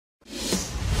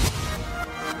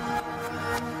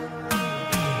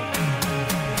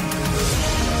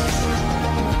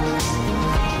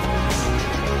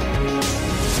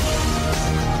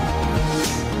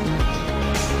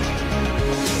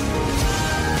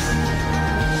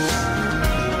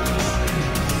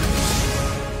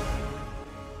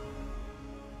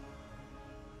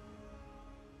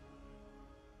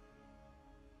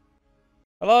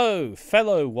Hello,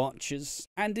 fellow watchers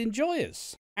and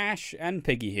enjoyers. Ash and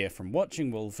Piggy here from Watching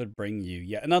Walford bring you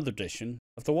yet another edition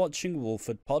of the Watching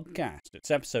Walford podcast. It's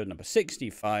episode number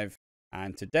 65,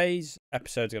 and today's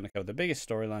episode is going to cover the biggest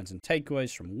storylines and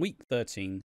takeaways from week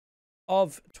 13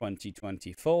 of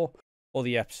 2024, or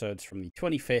the episodes from the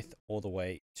 25th all the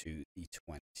way to the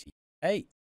 28th.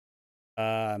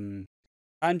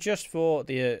 And just for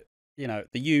the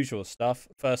usual stuff,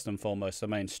 first and foremost, the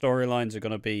main storylines are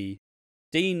going to be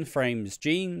Dean frames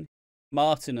Jean,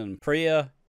 Martin and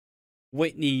Priya,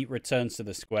 Whitney returns to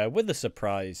the square with a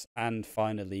surprise, and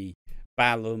finally,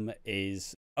 Ballum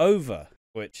is over,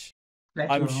 which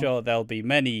I'm sure there'll be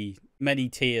many, many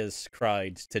tears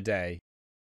cried today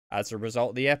as a result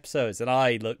of the episodes, and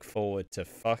I look forward to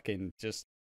fucking just...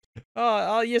 Oh,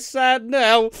 are you sad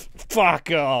now?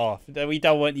 Fuck off! We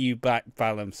don't want you back,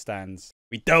 Ballum stans.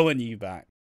 We don't want you back.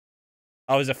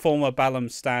 I was a former Ballum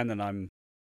stan, and I'm,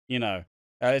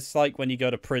 it's like when you go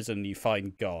to prison, you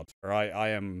find God. Right? I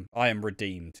am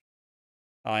redeemed.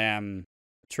 I am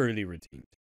truly redeemed.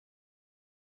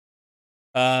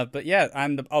 But yeah,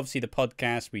 and obviously the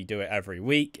podcast, we do it every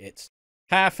week. It's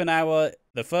half an hour.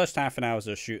 The first half an hour is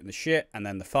us shooting the shit, and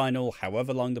then the final,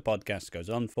 however long the podcast goes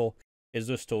on for, is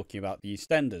us talking about the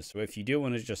EastEnders. So if you do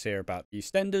want to just hear about the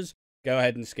EastEnders, go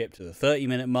ahead and skip to the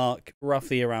 30-minute mark.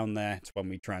 Roughly around there, it's when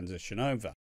we transition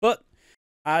over. But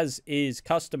as is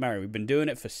customary, we've been doing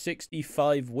it for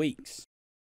 65 weeks.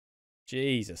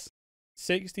 Jesus.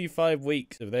 65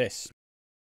 weeks of this.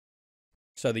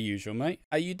 So the usual, mate.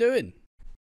 How you doing?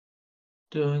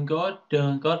 Doing good.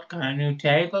 Got a new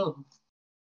table.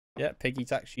 Yeah,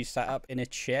 Piggy's actually sat up in a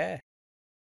chair.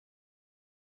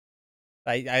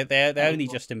 They only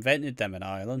just invented them in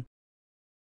Ireland.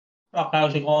 Fuck,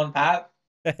 how's it going, pal?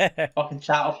 Fucking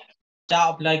sat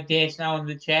up like this now in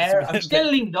the chair. I'm still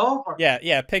leaned over.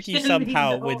 Yeah. Piggy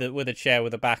somehow with a chair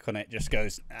with a back on it just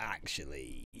goes,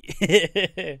 actually.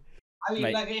 I mean,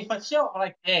 mate, like if I sit up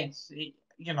like this,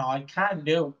 I can't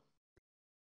do.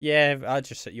 Yeah, I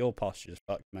just said your posture's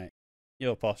fucked, mate.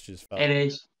 Your posture's fucked. It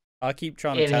is. I keep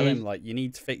trying to tell him, like, you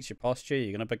need to fix your posture.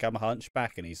 You're gonna become a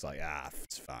hunchback, and he's like,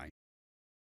 it's fine.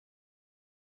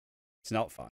 It's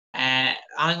not fine.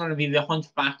 I'm gonna be the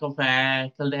hunchback of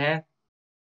Kildare.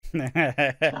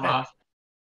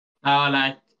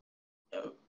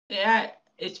 Yeah,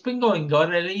 it's been going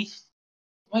good at least.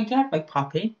 My dad might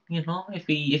pop in, if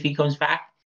he comes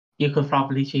back, you could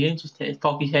probably see him just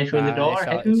poke his head through the door.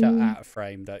 It's out of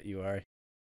frame, don't you worry.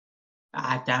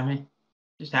 Ah, damn it!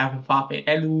 Just have him pop in.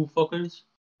 Hello, fuckers.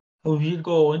 How's it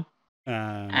going?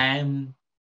 I've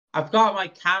got my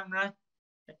camera.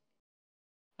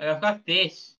 I've got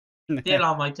this still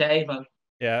on my table.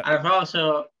 Yeah. And I've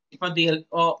also, for the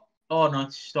no,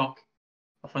 it's stuck.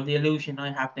 For the illusion,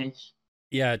 I have this.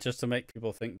 Yeah, just to make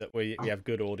people think that we have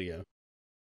good audio.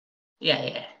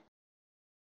 Yeah.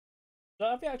 So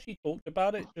have you actually talked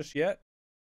about it just yet?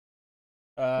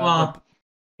 Well,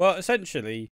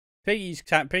 essentially, Piggy's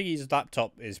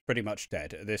laptop is pretty much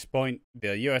dead at this point.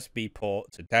 The USB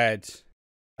ports are dead.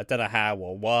 I don't know how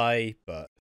or why, but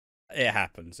it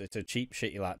happens. It's a cheap,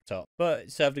 shitty laptop, but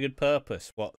it served a good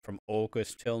purpose. What, from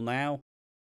August till now?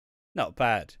 Not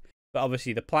bad. But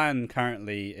obviously the plan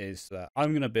currently is that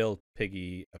I'm going to build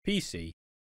Piggy a PC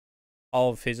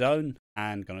of his own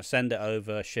and going to send it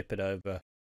over, ship it over.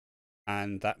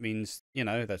 And that means,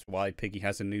 that's why Piggy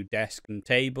has a new desk and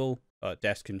table,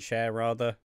 desk and chair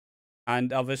rather.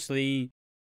 And obviously,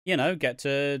 get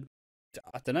to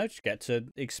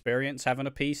experience having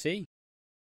a PC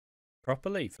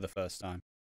properly for the first time.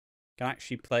 Can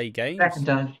actually play games. Second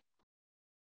time.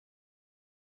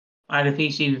 I had a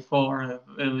PC before.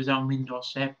 It was on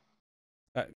Windows 7.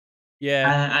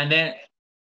 Yeah. And then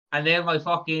my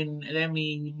cousin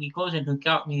who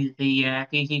got me the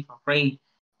PC for free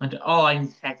went, I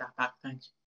need to take that back, thanks.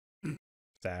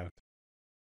 Sound.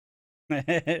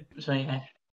 So yeah.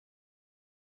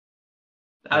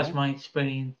 That was my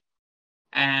experience.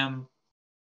 I'm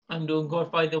doing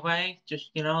good, by the way.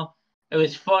 Just, it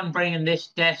was fun bringing this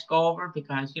desk over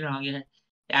because, you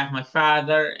have my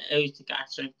father. I used to go,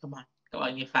 so come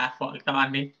on, you fat fuck, come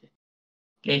on,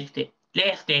 lift it.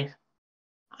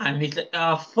 And he's like,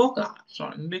 oh, fuck off,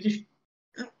 son. They just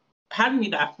hand me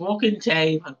that fucking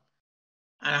table.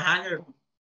 And I handed him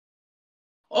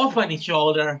up on his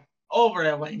shoulder, over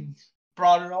it went,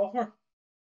 brought it over.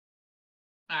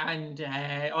 And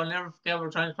I'll never forget we were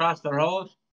trying to cross the road.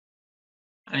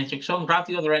 And he took some grab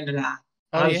the other end of that.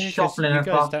 I was shuffling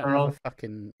across the road.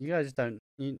 You guys don't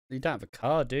have a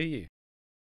car, do you?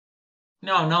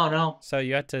 No. So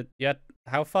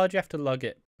how far do you have to lug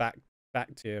it back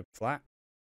to your flat?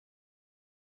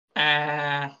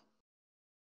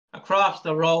 across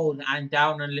the road and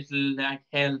down a little like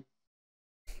hill.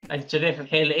 Like it's a little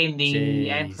hill in the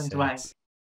entranceway. Jesus.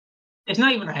 It's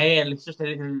not even a hill, it's just a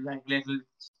little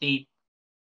steep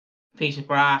piece of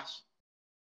grass.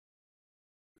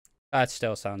 That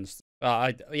still sounds.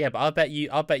 Yeah, but I bet you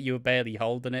were barely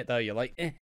holding it though. You're like,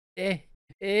 I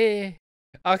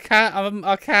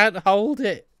can't hold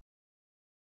it.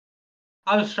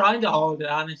 I was trying to hold it,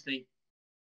 honestly.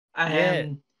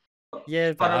 Yeah,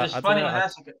 yeah, but it was I don't funny know. when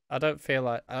that's I don't feel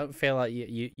like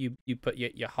you put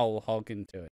your whole hog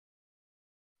into it.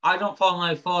 I don't put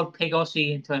my full pig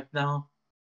ussy into it now.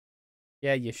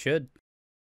 Yeah, you should.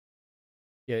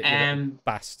 You little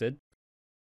bastard.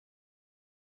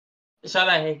 So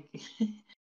like,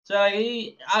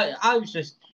 I was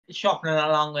just shopping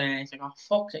along with it. He's like, oh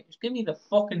fuck's sake, just give me the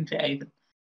fucking tape.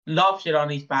 Lobs it on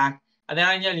his back, and then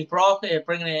I nearly broke it,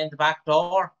 bringing it in the back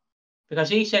door, because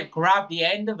he said grab the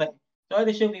end of it. So I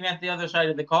assumed he meant the other side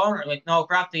of the corner. Like, no,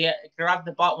 grab the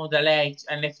bottom of the legs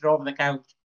and lift it over the couch.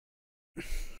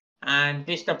 And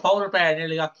Mr. Polar Bear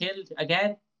nearly got killed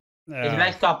again. His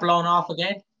legs got blown off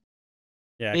again.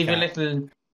 Yeah, leave a little.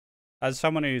 As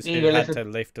someone who had to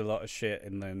lift a lot of shit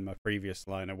in my previous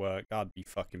line of work, I'd be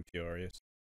fucking furious.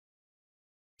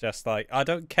 Just like, I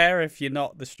don't care if you're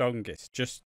not the strongest.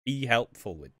 Just be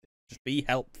helpful with it. Just be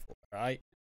helpful, right?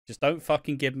 Just don't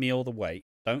fucking give me all the weight.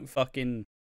 Don't fucking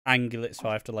angle it so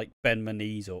I have to like bend my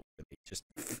knees awkwardly. Just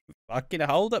fucking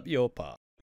hold up your part.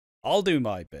 I'll do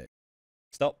my bit.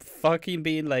 Stop fucking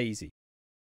being lazy.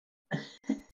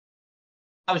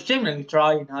 I was genuinely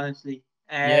trying, honestly.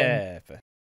 Yeah.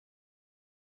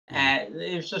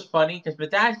 It was just funny because my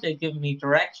dad started giving me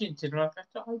directions, and I'm like,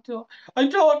 I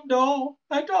don't know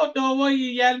why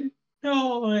you yelling.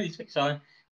 No, and he's like, sorry.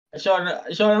 So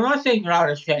I'm not saying you're out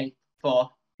of shape,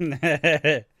 but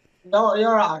no,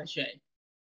 you're out of shape.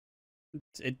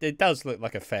 It does look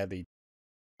like a fairly.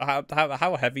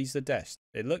 How heavy's the desk?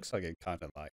 It looks like it kind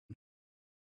of light.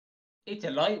 It's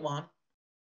a light one.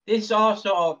 This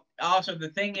also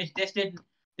the thing is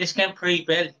this came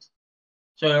pre-built,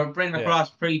 so we're bringing across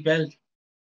pre-built,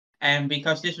 and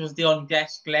because this was the only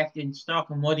desk left in stock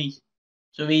and Muddies,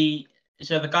 so the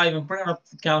guy even bring it up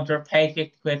to the counter, paid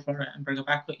 50 quid for it, and bring it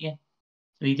back with you.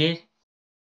 So he did.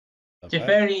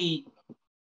 Okay.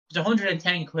 It's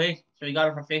 110 quid, so he got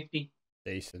it for 50.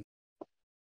 Decent.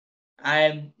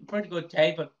 Pretty good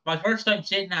table. My first time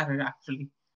sitting at it, actually.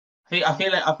 I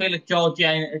feel like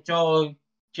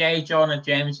J. Jonah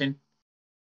Jameson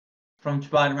from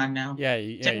Spider-Man now. Yeah,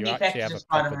 you actually have a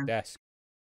proper desk.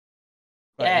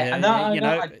 But,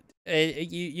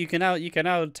 you can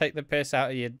now take the piss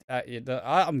out of your.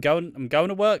 I'm going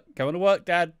to work. Going to work,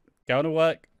 Dad. Going to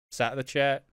work. Sat in the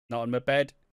chair, not in my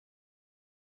bed.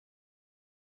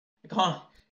 Going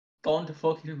to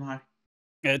fucking work.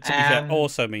 To be fair,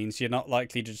 also means you're not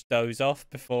likely to just doze off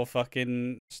before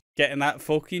fucking getting that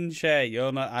fucking chair.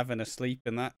 You're not having a sleep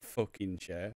in that fucking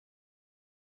chair.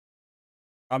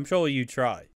 I'm sure you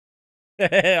try.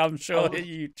 I'm sure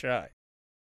you try.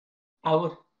 I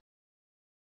would.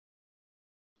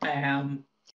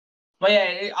 But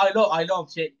yeah, I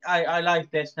love it. I like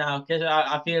this now because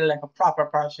I feel like a proper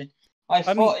person. I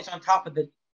thought it's on top of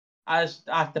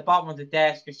at the bottom of the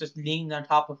desk. It's just leaning on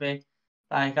top of it.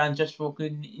 Like, I'm just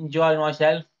fucking enjoying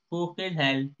myself. Fucking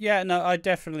hell. Yeah, no, I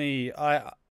definitely,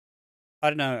 I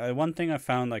don't know. One thing I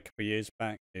found like a couple years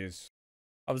back is,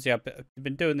 obviously I've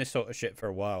been doing this sort of shit for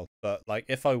a while, but like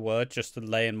if I were just to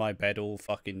lay in my bed all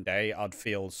fucking day, I'd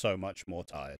feel so much more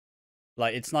tired.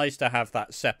 Like, it's nice to have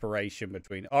that separation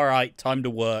between, all right, time to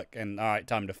work, and all right,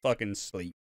 time to fucking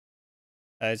sleep.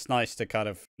 It's nice to kind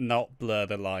of not blur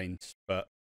the lines, but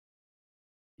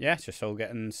yeah, it's just all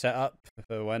getting set up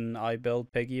for when I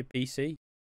build Piggy a PC.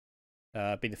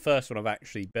 Be the first one I've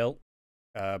actually built.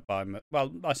 I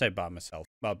say by myself.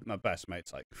 My best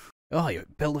mate's like, oh, you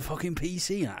build a fucking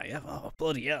PC now? Yeah, oh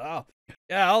bloody hell! Oh,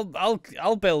 yeah,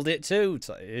 I'll build it too. It's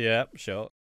like, yeah, sure.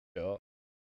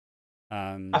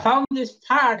 I found this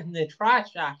part in the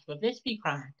trash ash. Will this be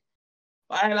grand?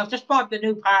 Well, I've just bought the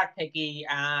new part, Piggy,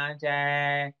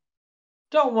 and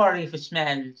don't worry if it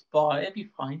smells, but it'll be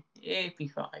fine.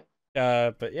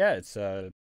 But yeah, it's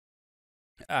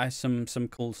some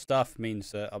cool stuff.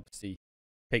 Means that obviously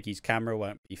Piggy's camera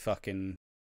won't be fucking.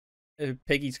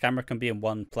 Piggy's camera can be in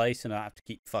one place, and I have to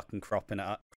keep fucking cropping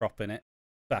it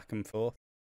back and forth.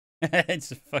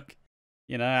 It's a fuck,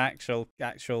 actual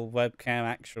webcam,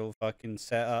 actual fucking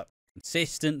setup,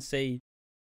 consistency.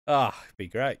 It'd be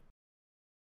great.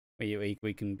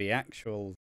 We can be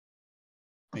actual.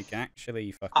 We can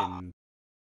actually fucking.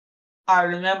 I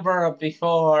remember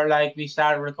before, like, we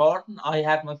started recording, I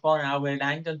had my phone at a weird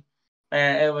angle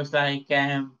where it was like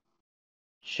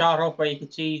shot up where you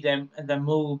could see them and the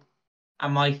move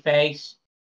and my face.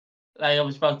 Like I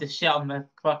was about to sit on the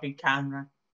fucking camera.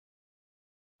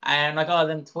 And like all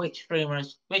them Twitch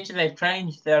streamers, which they've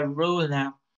changed their rule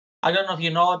now. I don't know if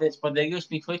you know this, but there used to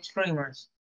be Twitch streamers,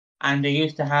 and so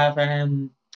they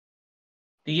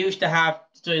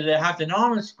have the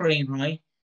normal screen, right?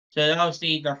 So they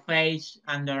obviously their face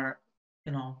and their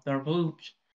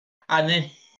boobs, and then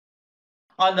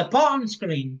on the bottom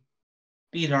screen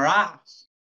be their ass.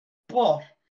 But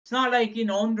it's not like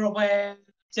underwear,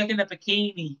 it's like in a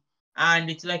bikini,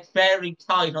 and it's like very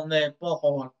tight on the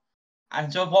butthole.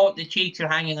 And so both the cheeks are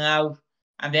hanging out,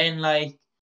 and then like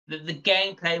the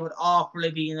gameplay would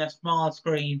awfully be in a small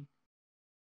screen.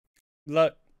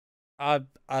 Look, I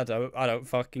don't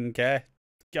fucking care.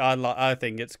 I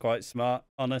think it's quite smart,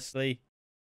 honestly.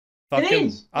 Fuck It 'em.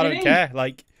 is. I don't care.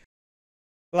 Like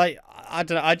I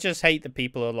don't know. I just hate that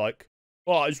people are like,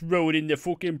 oh, it's ruining the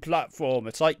fucking platform.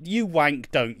 It's like, you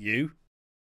wank, don't you?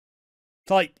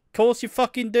 It's like, of course you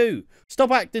fucking do.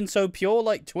 Stop acting so pure.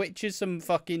 Like, Twitch is some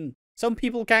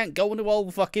people can't go into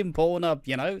old fucking Pornhub,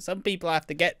 you know? Some people have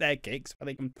to get their kicks, but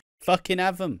they can fucking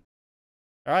have them.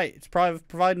 Alright, it's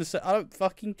providing I don't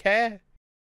fucking care.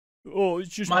 Oh, it's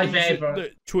just my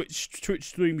favourite. Twitch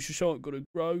streams just aren't gonna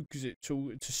grow because it's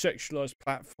a sexualized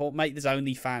platform. Mate, there's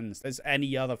OnlyFans. There's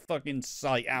any other fucking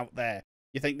site out there.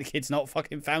 You think the kid's not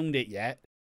fucking found it yet?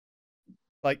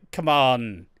 Like, come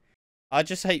on. I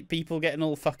just hate people getting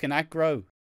all fucking aggro.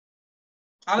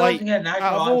 Like, out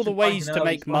of all the ways to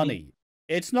make money,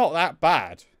 it's not that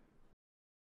bad.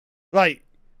 Like,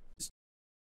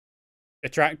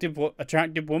 attractive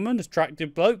woman,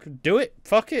 attractive bloke, do it.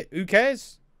 Fuck it. Who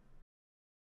cares?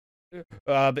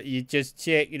 But you're just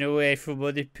taking away from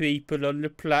other people on the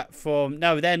platform.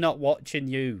 No, they're not watching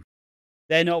you.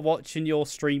 They're not watching your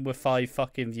stream with 5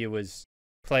 fucking viewers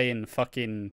playing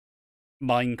fucking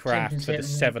Minecraft for the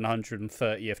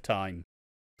 730th time.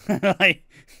 Like,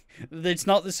 it's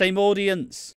not the same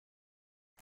audience.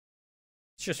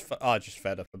 It's just, I'm just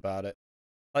fed up about it.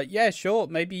 Like, yeah, sure,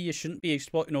 maybe you shouldn't be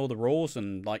exploiting all the rules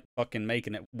and, like, fucking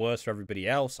making it worse for everybody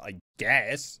else, I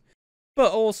guess.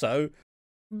 But also,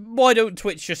 why don't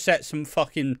Twitch just set some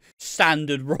fucking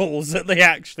standard rules that they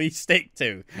actually stick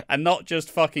to? And not just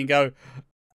fucking go,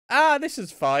 this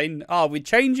is fine. We're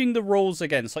changing the rules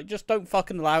again. It's like, just don't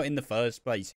fucking allow it in the first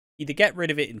place. Either get rid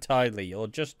of it entirely, or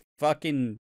just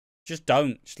fucking, just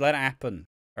don't. Just let it happen.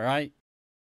 Alright?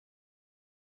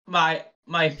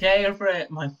 My favorite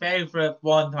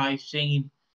one I've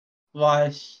seen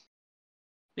was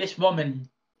this woman.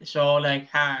 So like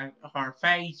her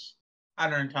face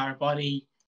and her entire body,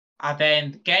 and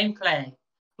then the gameplay,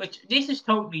 which this is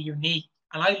totally unique,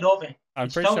 and I love it. I'm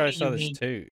it's pretty totally sure I saw unique. this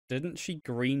too. Didn't she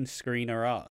green screen her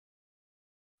art?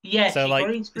 Yeah, so she like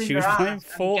green screened she was her playing ass,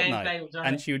 Fortnite,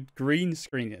 and she would green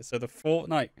screen it, so the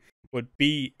Fortnite would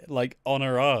be like on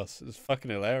her ass. It was fucking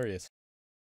hilarious.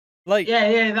 Like,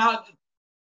 yeah,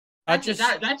 that's genius.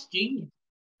 That's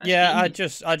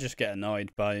genius. I just get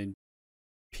annoyed by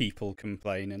people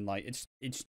complaining. Like,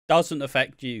 it doesn't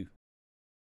affect you.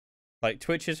 Like,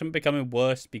 Twitch isn't becoming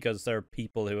worse because there are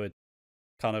people who are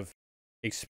kind of,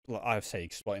 I would say,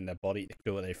 exploiting their body to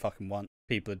do what they fucking want.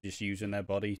 People are just using their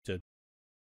body to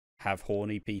have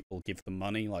horny people give them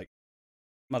money. Like,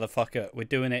 motherfucker, we're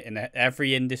doing it in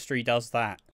every industry does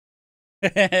that.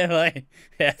 Like,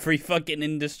 every fucking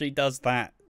industry does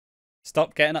that.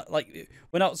 Stop getting up. Like,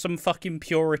 we're not some fucking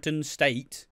Puritan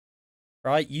state,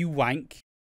 right? You wank,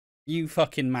 you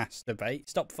fucking masturbate.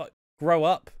 Stop. Grow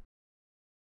up.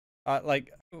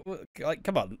 Like,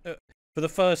 come on. For the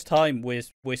first time, we're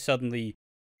suddenly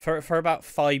for about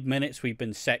 5 minutes we've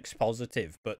been sex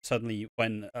positive, but suddenly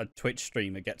when a Twitch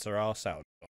streamer gets her ass out,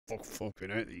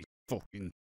 fucking hate these fucking.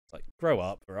 It's like, grow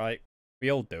up, right? We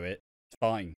all do it. It's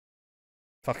fine.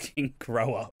 Fucking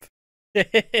grow up.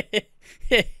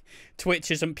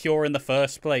 Twitch isn't pure in the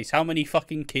first place. How many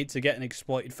fucking kids are getting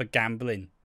exploited for gambling?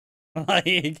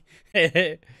 Like,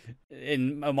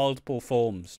 in multiple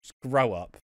forms. Just grow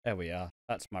up. There we are.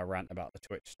 That's my rant about the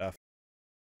Twitch stuff.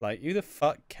 Like, who the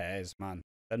fuck cares, man?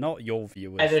 They're not your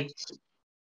viewers.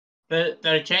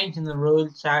 They're changing the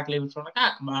rules, sadly, which are like,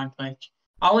 come on, Twitch.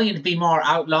 I want you to be more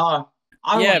outlaw.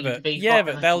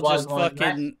 But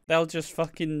they'll just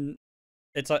fucking.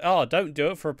 It's like, don't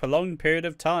do it for a prolonged period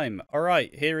of time.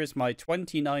 Alright, here is my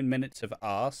 29 minutes of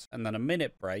arse, and then a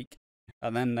minute break,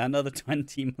 and then another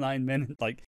 29 minutes.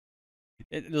 Like,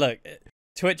 look,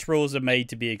 Twitch rules are made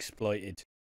to be exploited.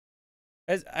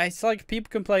 It's like, people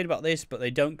complain about this, but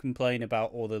they don't complain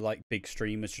about all the, like, big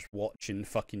streamers just watching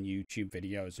fucking YouTube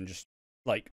videos and just,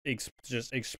 like,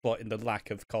 just exploiting the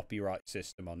lack of copyright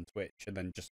system on Twitch, and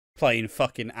then just playing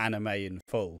fucking anime in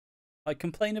full. Like,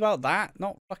 complain about that,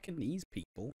 not fucking these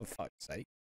people, for fuck's sake.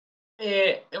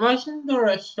 Wasn't there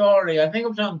a story, I think it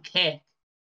was on Kick,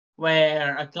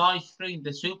 where a guy streamed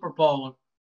the Super Bowl,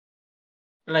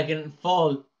 like in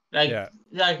full, like Yeah.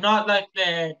 not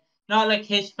like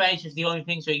his face is the only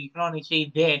thing, so you can only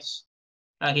see this,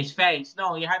 like his face.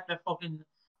 No, you had the fucking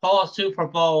whole Super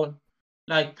Bowl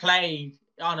like played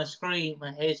on a screen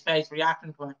with his face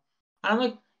reacting to it. And I'm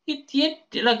like, you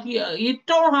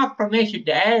don't have permission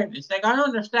to air this. Like, I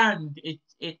understand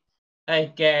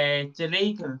it's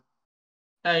illegal.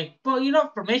 Like, but you don't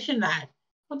have permission that.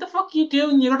 What the fuck are you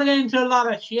doing? You're gonna get into a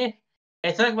lot of shit.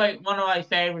 It's like one of my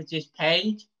favorites is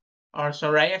Paige, or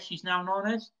Soraya, she's now known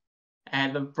as,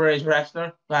 and the British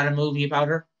wrestler. Got a movie about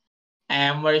her,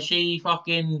 and where she got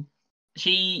banned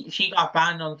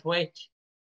on Twitch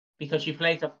because she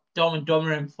played the Dumb and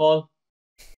Dumber in full.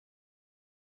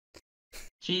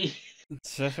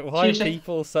 Why are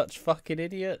people such fucking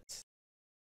idiots?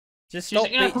 Just stop,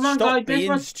 guys,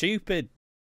 being stupid.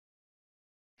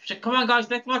 She said, come on, guys,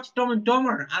 let's watch Dumb and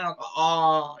Dumber. And I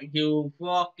go, you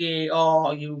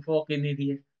fucking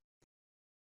idiot.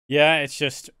 Yeah, it's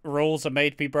just rules are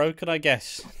made to be broken, I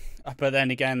guess. But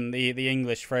then again, the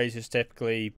English phrases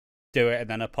typically do it and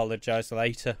then apologise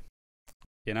later.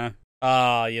 You know?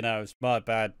 It's my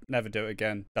bad. Never do it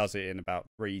again. Does it in about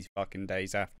 3 fucking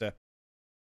days after.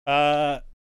 Ask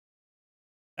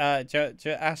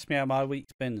me how my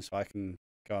week's been so I can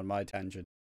go on my tangent.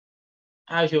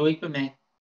 How's your week been, mate?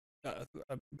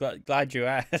 I'm glad you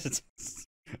asked.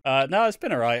 No, it's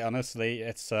been alright, honestly.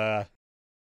 It's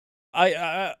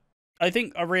I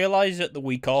think I realised that the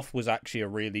week off was actually a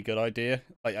really good idea.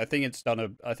 Like, I think it's done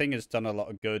a lot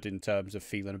of good in terms of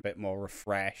feeling a bit more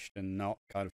refreshed and not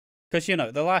kind of, because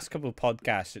the last couple of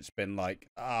podcasts it's been like,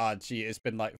 it's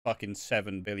been like fucking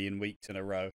 7 billion weeks in a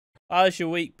row. How's your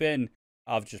week been?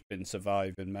 I've just been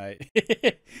surviving, mate.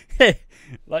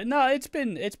 Like, no, it's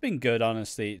been good,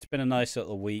 honestly. It's been a nice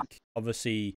little week.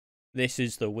 Obviously, this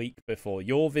is the week before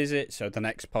your visit, so the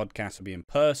next podcast will be in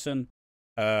person.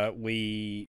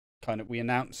 We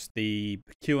announced the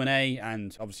Q&A,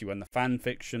 and obviously when the fan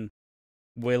fiction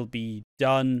will be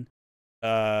done.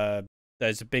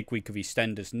 There's a big week of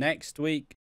EastEnders next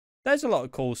week. There's a lot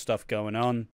of cool stuff going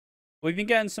on. We've been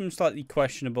getting some slightly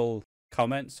questionable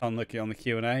comments on the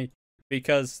Q&A,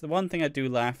 because the one thing I do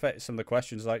laugh at is some of the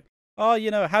questions like, how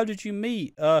did you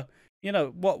meet?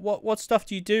 What stuff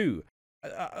do you do?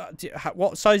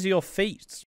 What size are your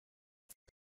feet?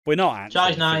 We're not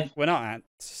answering. Size 9.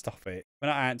 Stop it. We're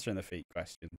not answering the feet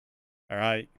question. All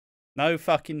right. No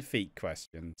fucking feet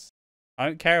questions. I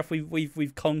don't care if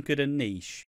we've conquered a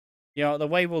niche. The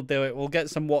way we'll do it, we'll get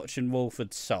some Watching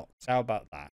Walford socks. How about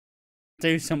that?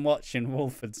 Do some Watching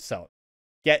Walford socks.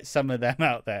 Get some of them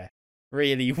out there.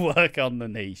 Really work on the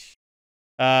niche.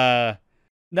 No,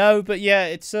 but yeah,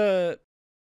 it's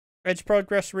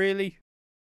progress really.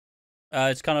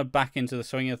 It's kind of back into the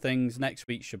swing of things. Next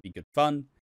week should be good fun.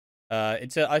 I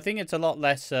think it's a lot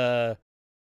less.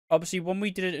 Obviously, when we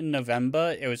did it in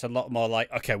November, it was a lot more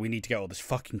like, okay, we need to get all this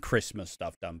fucking Christmas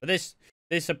stuff done. But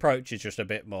this approach is just a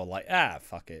bit more like,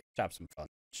 fuck it, just have some fun,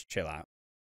 just chill out.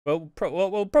 We'll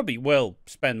probably will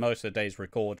spend most of the days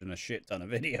recording a shit ton of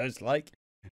videos,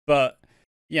 but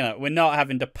we're not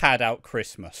having to pad out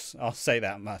Christmas. I'll say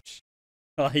that much.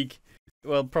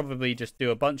 We'll probably just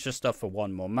do a bunch of stuff for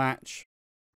one more match.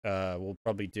 We'll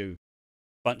probably do a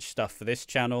bunch of stuff for this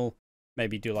channel.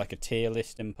 Maybe do like a tier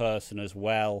list in person as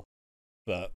well.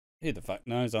 But who the fuck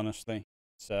knows, honestly.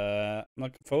 So I'm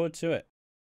looking forward to it.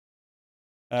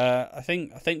 I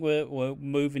think we're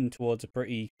moving towards a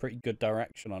pretty good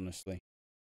direction, honestly.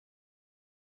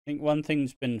 I think one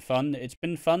thing's been fun. It's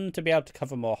been fun to be able to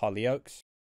cover more Hollyoaks.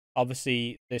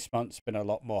 Obviously, this month's been a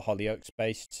lot more Hollyoaks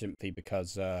based, simply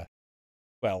because, there's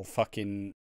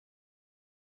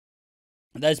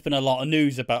been a lot of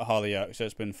news about Hollyoaks, so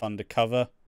it's been fun to cover.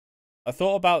 I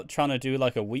thought about trying to do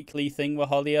like a weekly thing with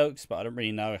Hollyoaks, but I don't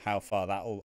really know how far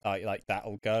that'll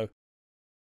go,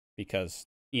 because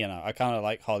I kind of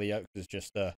like Hollyoaks as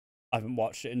just I haven't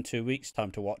watched it in 2 weeks.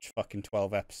 Time to watch fucking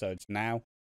 12 episodes now.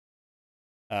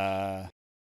 I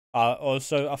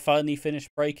finally finished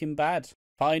Breaking Bad.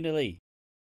 Finally,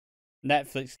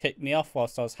 Netflix kicked me off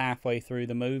whilst I was halfway through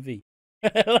the movie.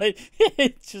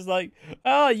 It's just like,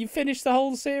 you finished the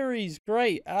whole series,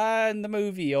 great, and the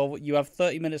movie, or you have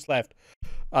 30 minutes left.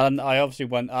 And I obviously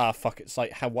went, fuck, it's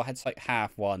like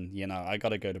 1:30, I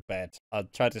gotta go to bed. I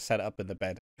tried to set it up in the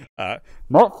bed.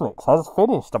 Netflix has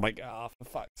finished. I'm like, for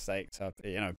fuck's sake. So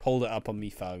I pulled it up on my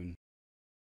phone.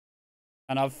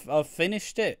 And I've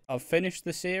finished it. I've finished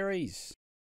the series.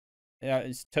 Yeah,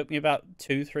 it took me about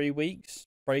 2-3 weeks.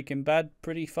 Breaking Bad,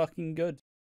 pretty fucking good.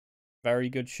 Very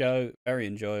good show, very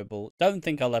enjoyable. Don't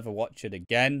think I'll ever watch it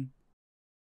again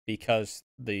because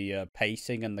the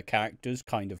pacing and the characters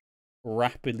kind of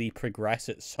rapidly progress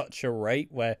at such a rate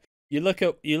where you look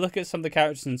at some of the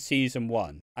characters in season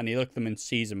 1 and you look at them in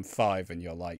season 5 and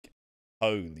you're like,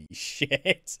 holy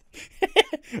shit.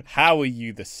 How are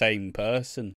you the same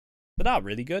person? But no,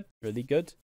 really good, really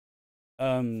good.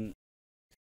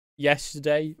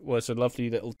 Yesterday was a lovely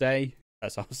little day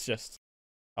as I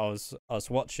was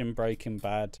watching Breaking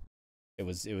Bad. It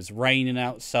was raining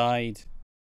outside.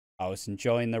 I was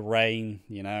enjoying the rain,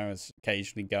 you know. I was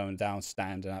occasionally going down,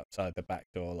 standing outside the back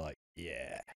door, like,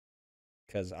 yeah,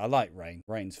 because I like rain.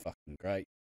 Rain's fucking great.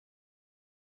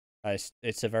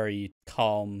 It's a very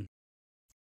calm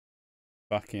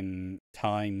fucking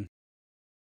time.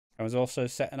 I was also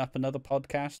setting up another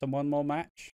podcast and one more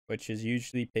match, which is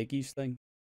usually Piggy's thing.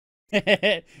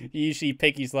 Usually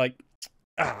Piggy's like,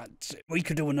 we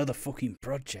could do another fucking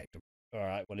project. All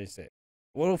right, what is it?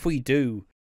 What if we do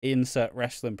insert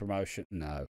wrestling promotion?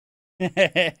 No.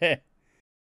 But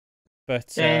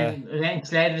then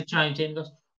Slater chimes in and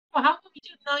goes, well, how can we do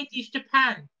 90s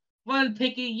Japan? Well,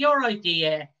 Piggy, your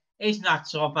idea is not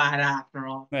so bad after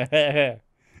all. I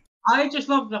just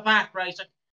love the fact, right? It's like,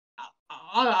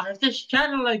 I have this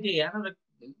channel idea. And I'm like,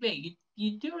 mate,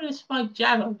 you do this my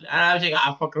channel. And I was like,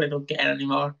 fuck, I don't care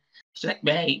anymore. She's like,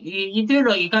 mate, you do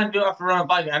know you can't do it for around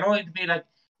 5 minutes. I don't want it to be like,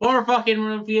 we're fucking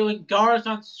reviewing Girls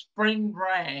on Spring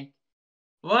Break.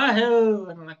 Woohoo!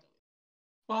 And I'm like,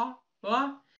 what?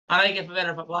 And I get a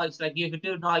better advice, like, you could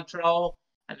do Nitro.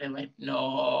 And they went,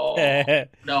 no.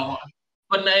 No.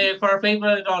 But for people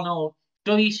that don't know,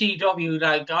 WCW,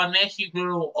 like, unless you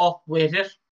grew up with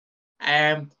it,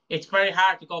 it's very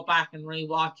hard to go back and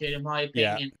rewatch it, in my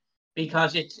opinion,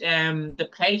 because it's the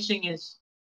pacing is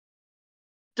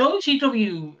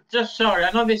WCW. Just sorry,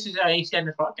 I know this is an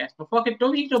EastEnders podcast, but fucking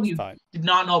WCW did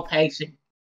not know pacing.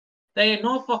 They had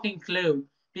no fucking clue,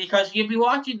 because you'd be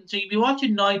watching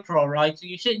Nitro, right? So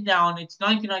you're sitting down, it's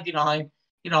 1999,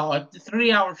 you know, a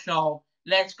 3-hour show.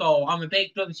 Let's go. I'm a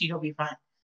big WCW fan.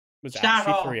 Was it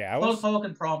actually 3 hours? Hulk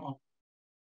Hogan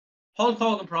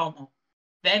promo.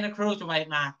 Then a cruiserweight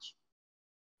match.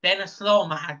 Then a slow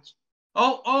match.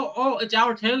 Oh, it's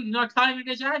hour 2. You know what time it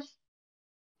is, Ash?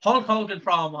 Hulk Hogan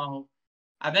promo.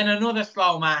 And then another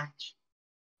slow match.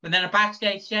 And then a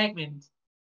backstage segment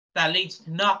that leads to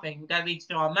nothing. That leads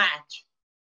to a match.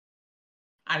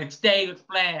 And it's David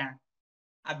Flair.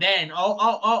 And then,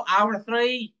 hour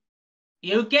 3.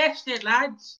 You guessed it,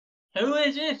 lads. Who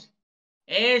is it?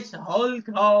 It's Hulk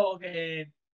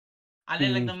Hogan. And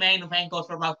then like the main event goes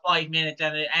for about 5 minutes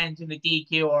and it ends in a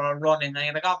DQ or a running. And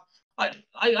you're like,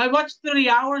 I watched 3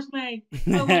 hours, mate.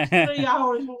 I watched 3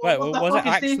 hours. Wait, was it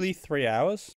actually 3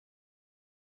 hours?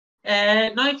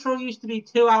 Nitro used to be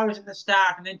 2 hours at the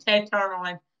start, and then Ted Turner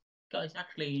went, guys,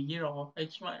 actually, you know, you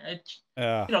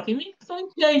know, can we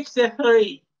change to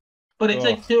 3? But it's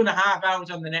like 2.5 hours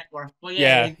on the network. But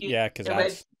yeah,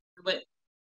 because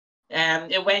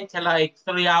it went to like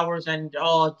 3 hours, and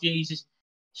oh Jesus.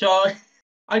 So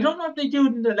I don't know if they do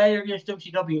it in the later years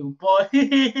WCW, but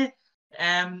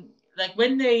like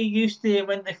when they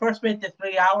first went to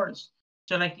 3 hours,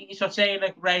 so say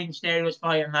like Rey Mysterio was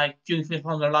fighting like Juice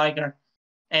Thunder Liger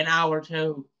in hour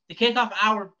 2. The kickoff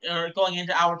hour or going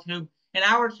into hour 2. In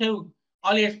hour 2,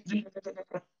 all you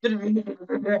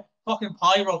fucking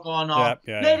pyro going on.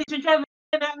 Ladies and gentlemen,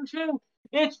 hour 2,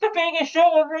 it's the biggest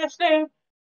show of wrestling.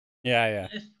 Yeah.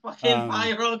 There's fucking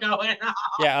pyro going on.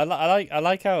 Yeah, I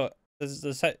like how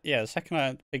the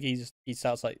second he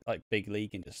starts like big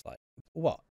league and just like,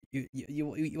 what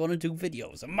you want to do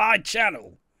videos on my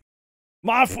channel,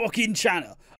 my fucking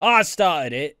channel? I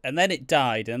started it and then it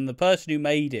died and the person who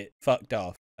made it fucked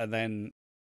off and then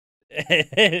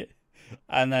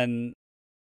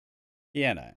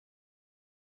you know,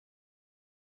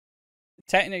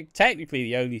 technically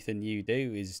the only thing you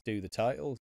do is do the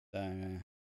titles.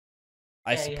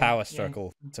 It's a power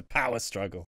struggle. It's a power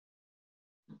struggle.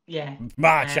 Yeah.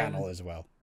 My channel as well.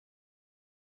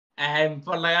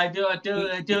 But like I do love it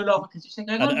because you think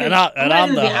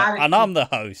I'm the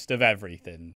host of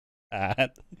everything.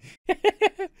 But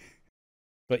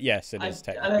yes, it is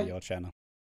technically your channel.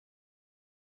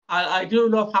 I do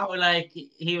love how like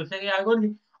he was saying,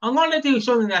 I'm going to do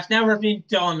something that's never been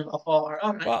done before.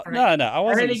 Well, no, I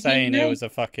wasn't saying it was a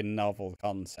fucking novel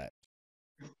concept.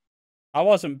 I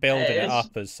wasn't building it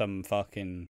up as some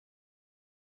fucking.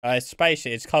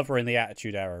 It's covering the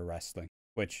Attitude Era wrestling,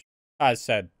 which, as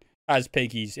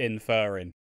Piggy's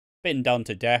inferring, been done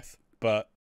to death. But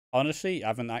honestly, I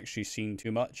haven't actually seen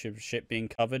too much of shit being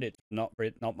covered. It's not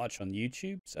much on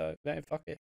YouTube, so yeah, fuck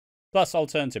it. Plus,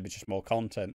 alternative is just more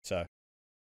content, so.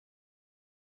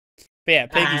 But yeah,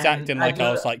 Piggy's And acting like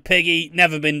I was like, Piggy,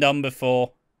 never been done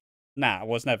before. Nah, I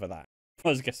was never that. I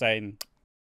was just saying,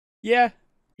 yeah,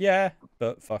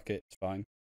 but fuck it, it's fine.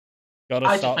 Gotta I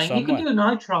just start think you could somewhere.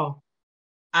 do Nitro.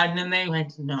 And then they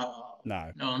went, no,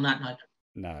 No, not Nitro.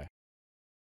 no.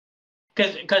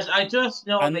 Because I just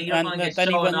know that you're going to get Then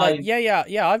he so went like, annoyed.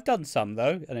 yeah, I've done some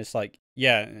though. And it's like,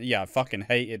 yeah, I fucking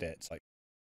hated it. It's like,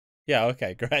 yeah,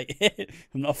 okay, great.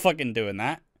 I'm not fucking doing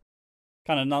that.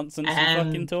 Kind of nonsense you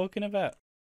fucking And talking about.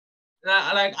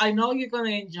 like, I know you're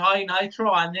going to enjoy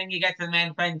Nitro, and then you get to the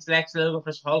main event, Lex Luger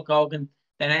versus Hulk Hogan,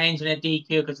 then it ends in a DQ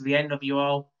because of the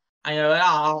NWO. And you're like,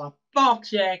 oh, fuck's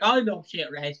sake, I love shit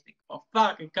wrestling. Oh,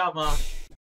 fucking come on.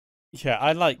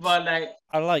 Yeah, But like,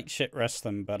 I like shit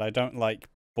wrestling, but I don't like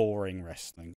boring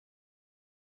wrestling.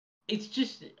 it's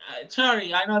just,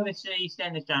 sorry, I know this is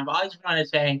EastEnders jam, but I just want to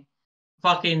say,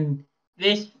 fucking,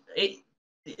 this, it,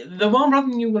 the one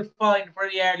problem you will find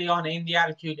pretty early on in the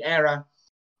Attitude Era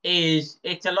is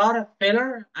it's a lot of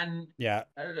filler, and Yeah.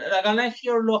 like unless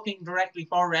you're looking directly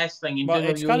for wrestling in Well,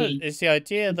 WWE, it's the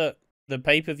idea that the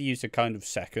pay-per-views are kind of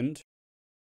second,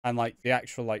 and like the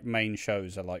actual like main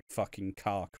shows are like fucking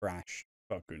car crash,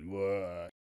 fucking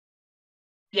work.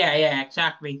 yeah,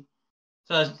 exactly.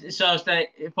 So it's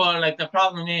like, but like the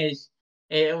problem is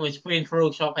it was Vince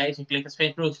Russo basically, because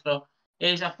Vince Russo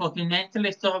is a fucking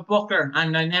mentalist of a booker,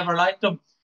 and I never liked him.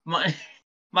 My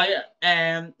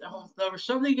there was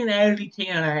something in early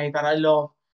TNA that I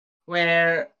love,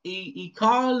 where he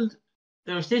called,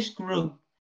 there was this group,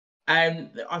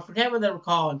 and I forget what they were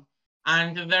called,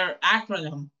 and their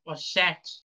acronym was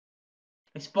SEX,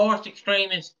 a sports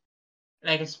extremist,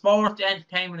 like a sports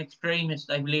entertainment extremist,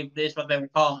 I believe is what they were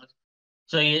called.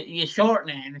 So you shorten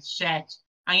it and it's sex.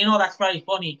 And you know that's very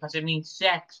funny because it means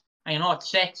sex. And you know what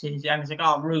sex is. And it's like,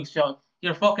 oh, Russo,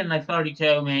 you're fucking like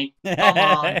 32, mate. Come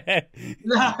on.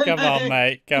 Come on,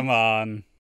 mate. Come on.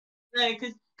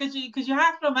 Because you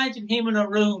have to imagine him in a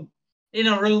room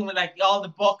with like all the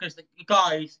bookers,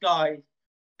 like,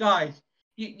 guys.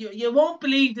 You won't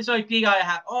believe this idea I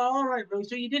have. Oh, all right,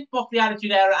 Russo, you did book the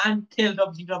Attitude Era and kill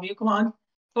WCW. Come on.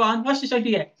 What's this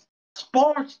idea?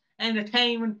 Sports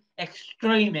entertainment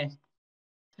extremist.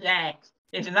 Lex.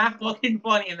 Isn't that fucking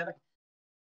funny? And like,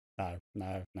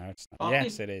 No, it's not. fuck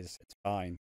Yes, it. it is. It's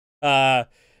fine.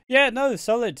 Yeah, no,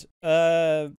 solid.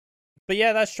 But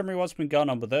yeah, that's generally what's been going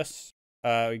on with us.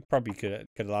 We probably could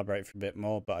elaborate for a bit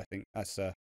more, but I think that's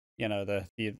you know, the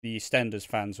EastEnders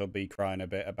fans will be crying a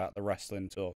bit about the wrestling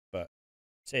talk, but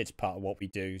it's part of what we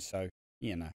do, so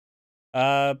you know.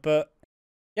 But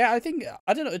yeah, I think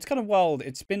I don't know. It's kind of wild.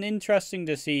 It's been interesting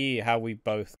to see how we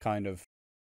both kind of,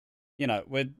 you know,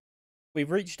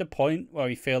 we've reached a point where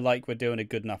we feel like we're doing a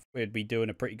good enough. We'd be doing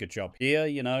a pretty good job here.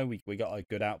 You know, we got a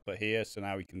good output here, so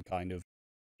now we can kind of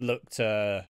look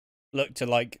to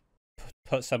like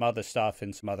put some other stuff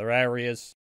in some other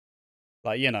areas.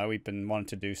 Like, you know, we've been wanting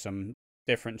to do some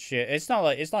different shit. It's not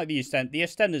like the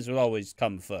EastEnders will always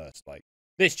come first. Like,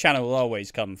 this channel will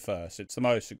always come first. It's the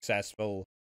most successful.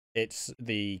 It's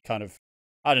the kind of,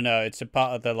 I don't know, it's a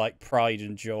part of the like pride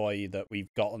and joy that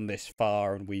we've gotten this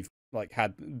far and we've like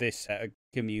had this set of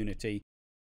community.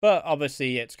 But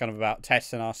obviously it's kind of about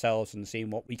testing ourselves and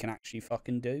seeing what we can actually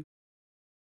fucking do.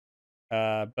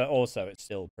 But also it's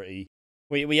still pretty,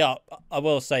 we are, I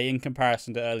will say, in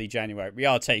comparison to early January, we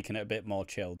are taking it a bit more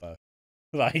chill though.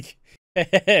 Like,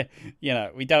 you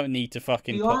know, we don't need to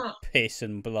fucking put piss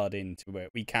and blood into it.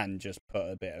 We can just put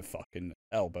a bit of fucking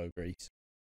elbow grease.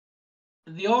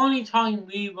 The only time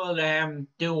we will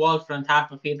do Walford on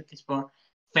Tap, I feel like, is for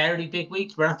fairly big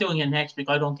weeks. We're not doing it next week.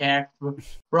 I don't care. We're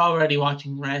already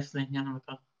watching wrestling, you know.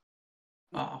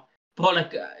 But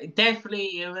like,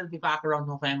 definitely it will be back around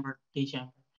November,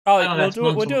 December. Oh,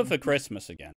 we'll do it for Christmas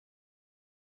again.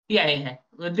 Yeah.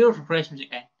 We'll do it for Christmas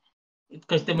again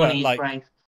because the money is great.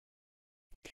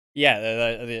 Yeah,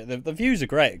 the views are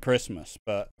great at Christmas,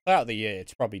 but throughout the year,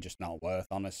 it's probably just not worth.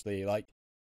 Honestly, like,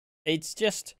 it's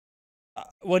just.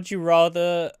 Would you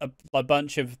rather a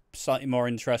bunch of slightly more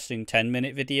interesting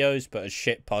 10-minute videos, but a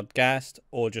shit podcast,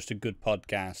 or just a good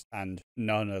podcast and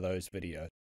none of those videos?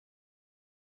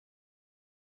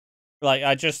 Like,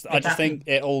 I just think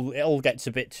it all gets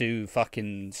a bit too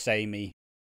fucking samey.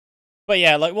 But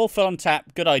yeah, like, Walford on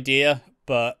Tap, good idea.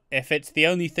 But if it's the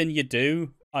only thing you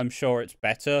do, I'm sure it's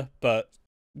better. But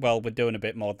well, we're doing a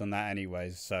bit more than that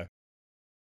anyways, so.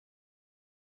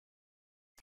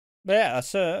 But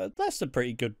yeah, that's a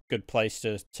pretty good place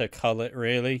to cull it,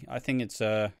 really. I think it's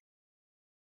just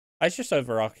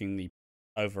overarchingly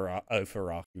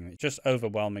overarchingly, just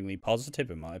overwhelmingly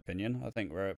positive in my opinion. I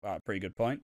think we're at a pretty good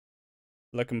point.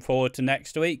 Looking forward to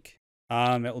next week.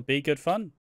 It'll be good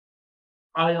fun.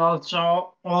 I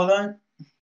also, hold on,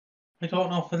 I don't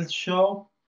know if it'll show,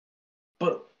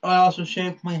 but I also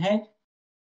shaved my head.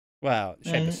 Well,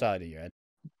 shave the side of your head.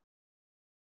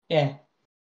 Yeah.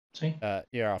 See?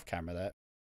 You're off camera there.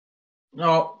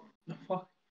 No. The fuck?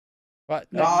 What?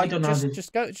 No, I don't know.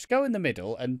 Just go in the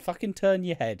middle and fucking turn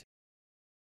your head.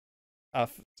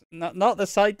 Not the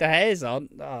side the hair's on.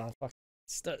 Oh, fuck.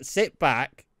 Sit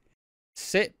back.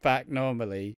 Sit back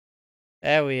normally.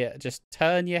 There we are. Just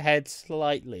turn your head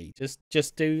slightly.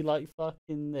 Just do like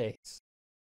fucking this.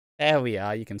 There we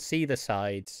are. You can see the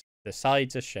sides. The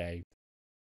sides are shaved.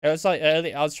 It was like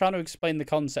early. I was trying to explain the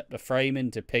concept of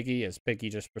framing to Piggy, as Piggy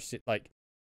just like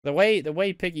the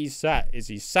way Piggy's sat is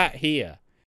he's sat here,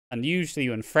 and usually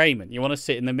when framing you want to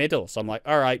sit in the middle. So I'm like,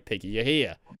 all right, Piggy, you're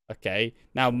here. Okay,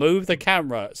 now move the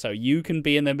camera so you can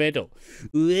be in the middle.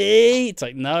 It's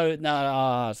like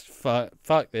no,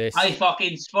 fuck this. I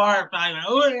fucking swerved.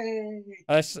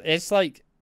 It's like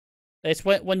it's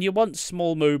when you want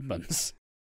small movements.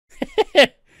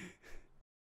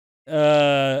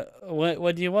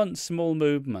 When you want small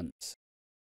movements,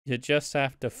 you just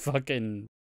have to fucking.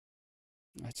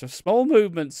 It's a small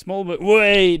movement.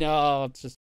 Wait, no,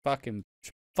 just fucking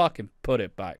put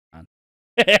it back, man.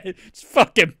 Just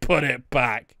fucking put it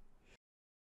back.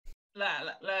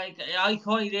 Like I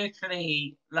quite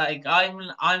literally, like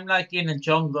I'm like in a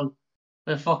jungle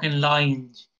with fucking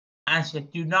lions, and she said,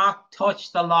 "Do not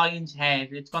touch the lion's head;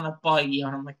 it's gonna bite you."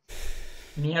 And I'm like,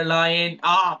 "Near lion,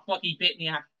 fuck, he bit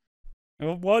me."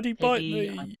 Well, why'd he bite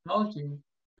me? I told you.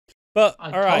 But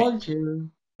I all right, told you.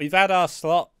 We've had our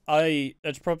slot.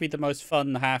 It's probably the most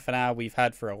fun half an hour we've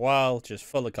had for a while, just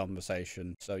full of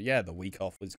conversation. So yeah, the week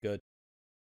off was good.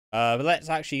 But let's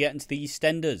actually get into the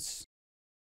EastEnders.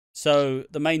 So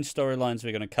the main storylines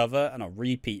we're going to cover, and I'll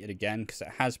repeat it again because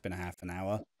it has been a half an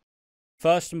hour.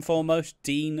 First and foremost,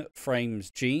 Dean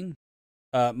frames Jean.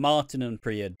 Martin and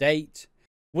Priya date.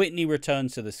 Whitney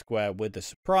returns to the square with a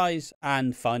surprise,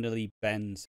 and finally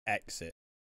Ben's exit.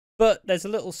 But there's a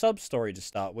little sub-story to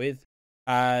start with,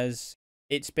 as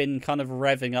it's been kind of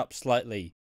revving up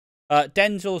slightly.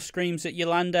 Denzel screams at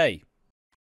Yolande.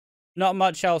 Not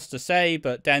much else to say,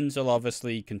 but Denzel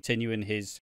obviously continuing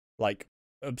his like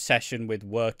obsession with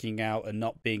working out and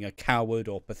not being a coward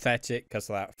or pathetic because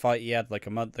of that fight he had like a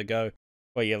month ago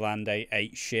where Yolande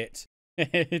ate shit.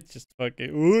 It's just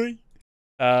fucking ooh.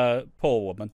 Poor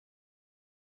woman.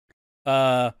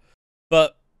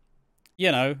 But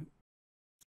you know,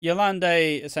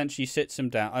 Yolande essentially sits him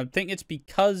down. I think it's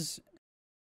because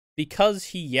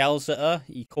he yells at her.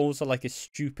 He calls her like a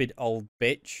stupid old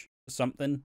bitch or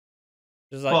something.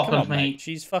 Just like, come on, mate.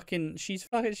 She's trying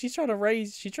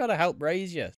to help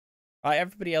raise you. Like,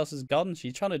 everybody else is gone.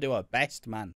 She's trying to do her best,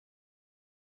 man.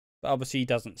 But obviously he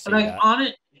doesn't see that.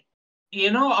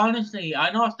 Honestly,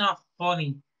 I know it's not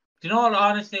funny. Do you know what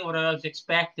I was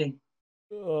expecting?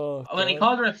 Oh, when he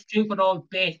called her a stupid old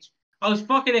bitch, I was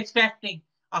fucking expecting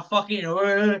a fucking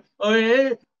oh,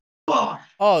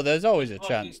 there's always a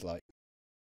chance, like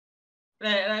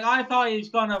I thought he was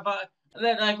gonna, but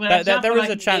there is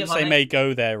a chance they may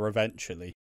go there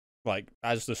eventually, like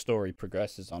as the story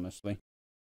progresses. Honestly,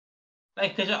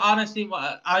 because honestly,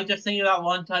 I just think that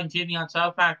one time Jimmy on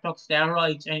South Park took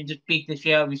steroids and he just beat the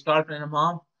shit out of his girlfriend and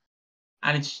mom,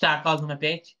 and he just started calling him a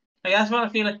bitch. Like that's what I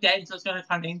feel like Denzel's gonna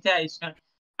turn into. He's gonna.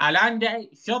 Alande,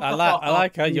 shut the fuck up. I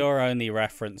like how your only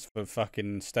reference for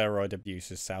fucking steroid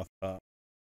abuse is South Park.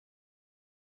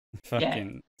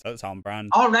 Fucking, so it's on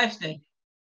brand. Or wrestling.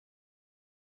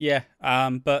 Yeah,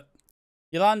 but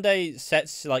Yolande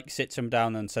sits him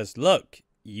down and says, "Look,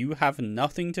 you have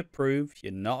nothing to prove.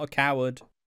 You're not a coward.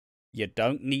 You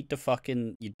don't need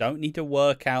to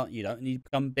work out. You don't need to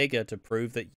become bigger to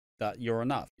prove that you're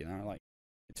enough. You know, like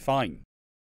it's fine."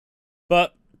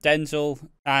 But Denzel,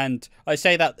 and I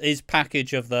say that his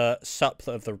package of the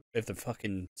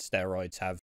fucking steroids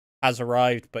has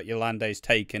arrived, but Yolande's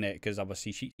taken it because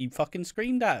obviously he fucking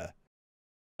screamed at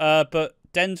her. But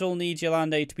Denzel needs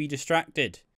Yolande to be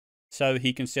distracted so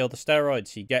he can steal the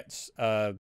steroids. He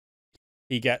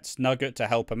gets Nugget to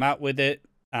help him out with it,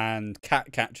 and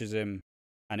Cat catches him,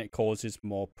 and it causes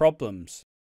more problems.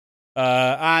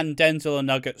 And Denzel and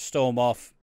Nugget storm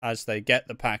off as they get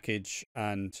the package,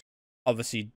 and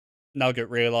obviously Nugget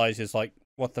realizes, like,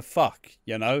 what the fuck,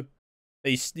 you know?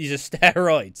 These are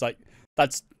steroids. Like,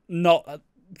 that's not...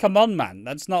 come on, man.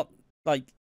 That's not, like,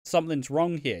 something's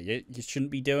wrong here. You shouldn't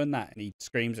be doing that. And he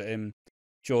screams at him.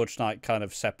 George Knight kind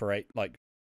of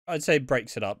I'd say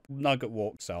breaks it up. Nugget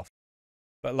walks off.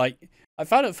 But, like, I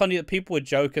found it funny that people were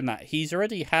joking that he's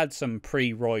already had some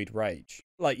pre-roid rage.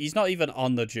 Like, he's not even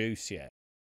on the juice yet.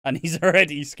 And he's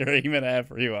already screaming at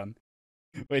everyone,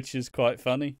 which is quite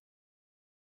funny.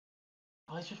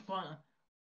 I just want...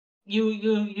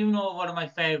 You know one of my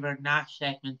favourite Nash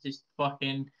segments is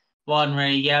fucking one where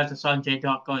he yells to Sanjay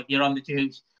Dutt, going, "You're on the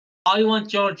juice." I want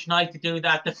George Knight to do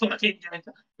that to fucking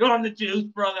 "You're on the juice,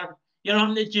 brother. You're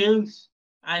on the juice."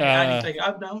 And he's like,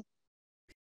 "I'm not."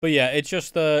 But yeah, it's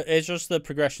just the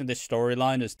progression of this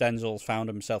storyline as Denzel's found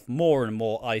himself more and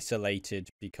more isolated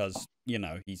because, you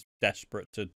know, he's desperate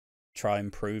to try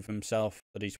and prove himself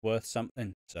that he's worth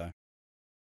something. So,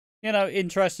 you know,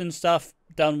 interesting stuff,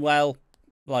 done well.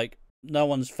 Like, no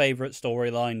one's favourite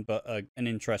storyline, but an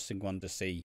interesting one to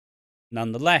see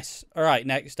nonetheless. All right,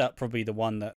 next up, probably the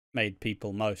one that made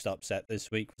people most upset this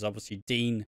week was obviously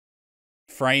Dean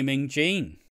framing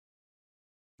Gene.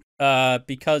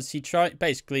 Because he tried,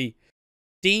 basically,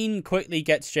 Dean quickly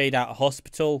gets Jade out of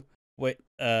hospital, which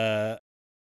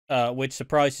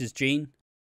surprises Gene.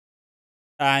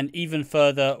 And even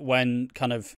further when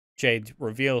kind of Jade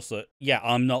reveals that, yeah,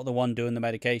 I'm not the one doing the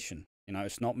medication. You know,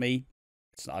 it's not me.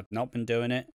 I've not been doing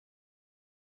it.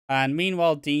 And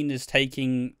meanwhile, Dean is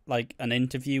taking like an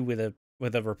interview with a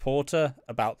reporter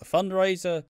about the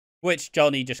fundraiser, which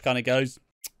Johnny just kind of goes,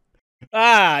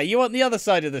 you want the other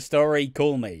side of the story?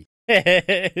 Call me.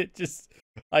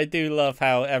 I do love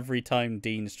how every time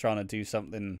Dean's trying to do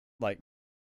something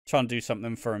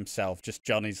for himself, just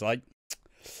Johnny's like,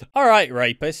 all right,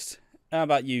 rapist, how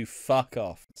about you fuck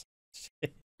off?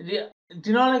 Do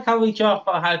you know, like, how we joke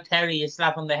about how Terry is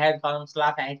slapping the head, calling him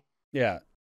slaphead? Yeah.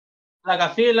 Like,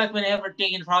 I feel like whenever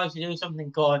Dean tries to do something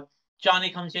good,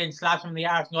 Johnny comes in, slaps him in the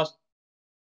arse and goes,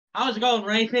 "How's it going,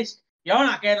 rapist? You're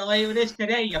not getting away with this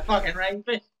today, you fucking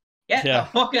rapist. Get the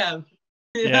fuck out."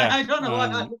 Yeah. I don't know what.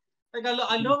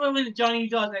 I love it when Johnny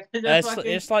does it.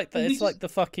 It's like the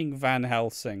fucking Van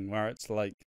Helsing, where it's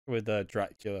like with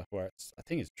Dracula, where I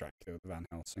think it's Dracula with Van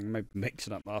Helsing. Maybe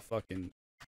mixing up our fucking.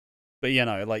 But, you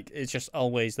know, like, it's just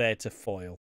always there to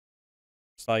foil.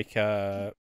 It's like,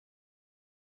 it's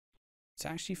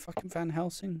actually fucking Van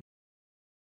Helsing?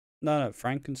 No,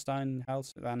 Frankenstein,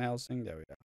 Van Helsing. There we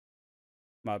go.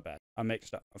 My bad. I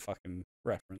mixed up my fucking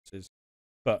references.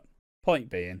 But,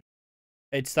 point being,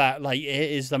 it's that, like,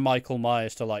 it is the Michael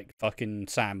Myers to, like, fucking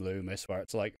Sam Loomis, where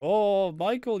it's like, "Oh,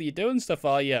 Michael, you doing stuff,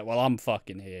 are you? Well, I'm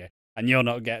fucking here, and you're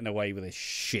not getting away with this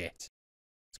shit."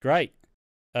 It's great.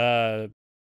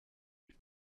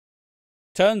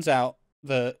 Turns out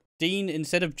that Dean,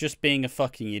 instead of just being a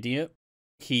fucking idiot,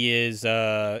 he is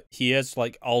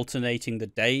like alternating the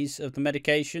days of the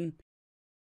medication,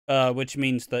 which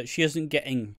means that she isn't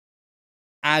getting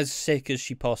as sick as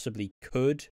she possibly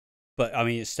could, but I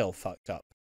mean it's still fucked up.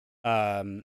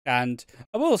 And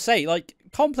I will say, like,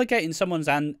 complicating someone's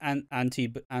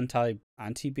antibiotic,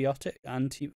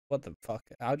 what the fuck?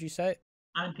 How do you say it?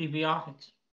 Antibiotics.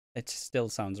 It still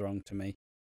sounds wrong to me.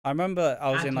 I remember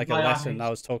I was in like a lesson and I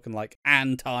was talking like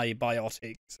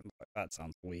antibiotics. And like, that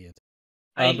sounds weird.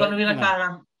 Are you going to be like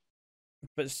that?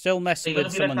 But still messing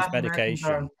with someone's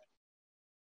medication.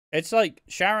 It's like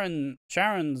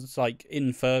Sharon's like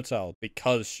infertile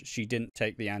because she didn't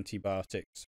take the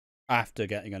antibiotics after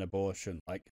getting an abortion.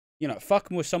 Like, you know,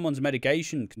 fucking with someone's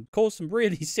medication can cause some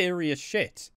really serious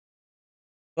shit.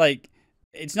 Like,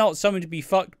 it's not something to be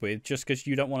fucked with just because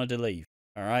you don't want to leave.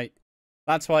 All right?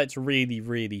 That's why it's really,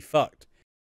 really fucked.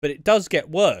 But it does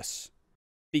get worse.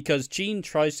 Because Jean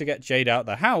tries to get Jade out of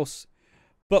the house.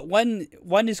 But when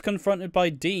is confronted by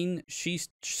Dean, she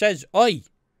says, I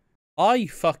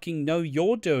fucking know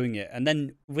you're doing it. And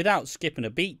then, without skipping a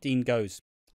beat, Dean goes,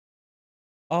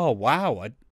 "Oh, wow.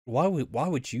 Why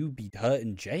would you be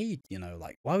hurting Jade? You know,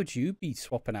 like, why would you be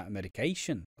swapping out a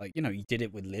medication? Like, you know, you did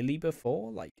it with Lily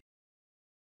before. Like,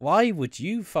 why would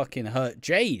you fucking hurt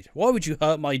Jade? Why would you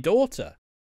hurt my daughter?"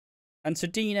 And so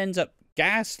Dean ends up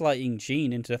gaslighting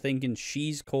Jean into thinking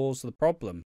she's caused the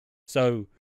problem. So,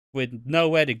 with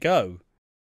nowhere to go,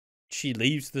 she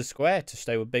leaves the square to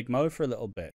stay with Big Mo for a little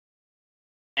bit.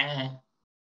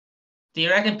 Do you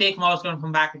reckon Big Mo's going to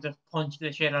come back and just punch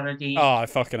the shit out of Dean? Oh, I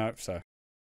fucking hope so.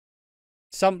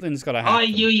 Something's got to happen. Oh,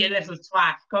 you little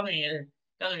twat. Come here.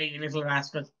 Come here, you little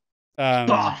rascal.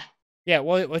 Yeah,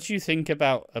 what do you think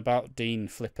about Dean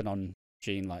flipping on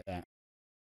Jean like that?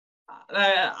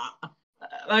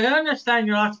 Like, I understand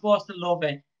you're not supposed to love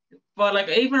it, but like,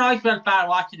 even I felt bad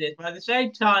watching this. But at the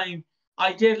same time,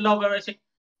 I did love it. I was like,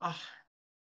 oh,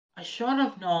 I should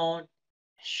have known.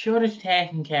 I should have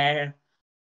taken care.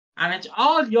 And it's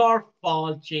all your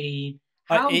fault, Jean.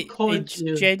 Could it's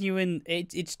you? genuine.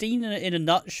 It's Dean in a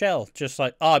nutshell. Just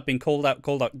like, oh, I've been called out.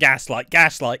 Gaslight,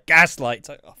 gaslight, gaslight. It's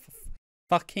like, oh, for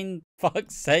fucking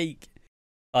fuck's sake.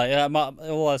 Like,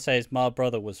 all I say is my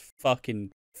brother was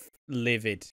fucking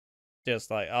livid.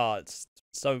 Just like, oh, it's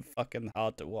so fucking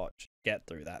hard to watch. Get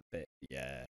through that bit.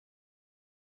 Yeah.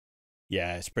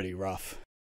 Yeah, it's pretty rough.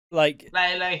 Like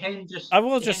him just.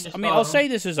 I'll say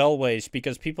this as always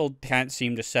because people can't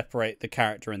seem to separate the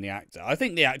character and the actor. I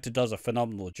think the actor does a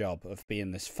phenomenal job of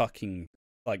being this fucking,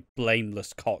 like,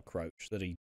 blameless cockroach that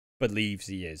he believes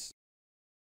he is.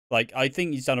 Like, I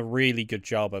think he's done a really good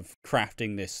job of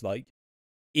crafting this, like,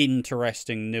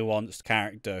 interesting, nuanced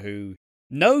character who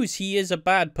knows he is a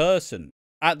bad person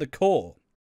at the core.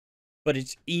 But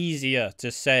it's easier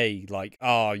to say, like,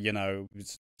 oh, you know,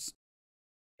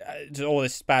 all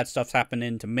this bad stuff's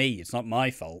happening to me. It's not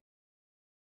my fault.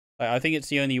 Like, I think it's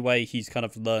the only way he's kind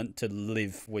of learnt to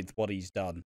live with what he's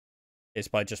done is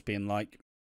by just being like,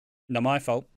 not my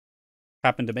fault.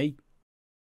 Happened to me.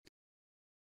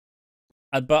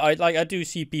 But I do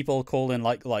see people calling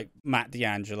like Matt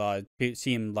D'Angelo. I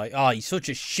see him like, oh, he's such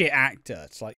a shit actor.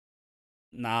 It's like,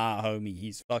 nah, homie,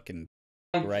 he's fucking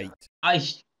great. I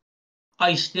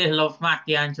still love Matt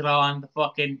D'Angelo on the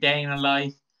fucking Day in a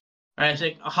Life. Right, it's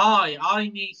like, hi,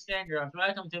 I'm EastEnders.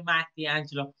 Welcome to Matt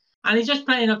D'Angelo. And he's just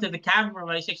playing up to the camera,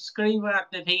 right? He's like screaming at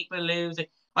the people who's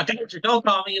like, oh, don't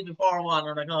call me before one.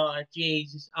 I'm like, oh,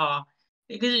 Jesus. Oh.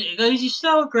 Because he's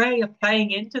so great at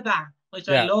playing into that, which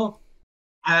I love.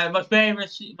 My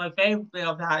favorite bit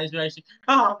of that is where he's like,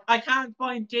 oh, I can't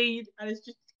find Dean. And it's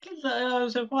just, oh,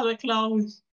 so full of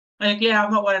clothes. I'm like, yeah,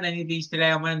 I'm not wearing any of these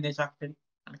today. I'm wearing this actually.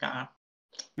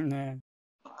 Nah.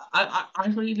 I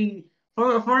really,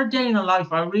 for a Day in a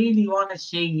Life, I really want to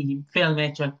see Phil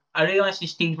Mitchell. I really want to see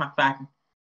Steve McFadden.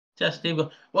 Just Steve,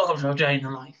 welcome to a Day in a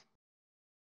Life.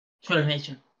 Phil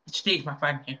Mitchell. It's Steve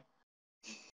McFadden here.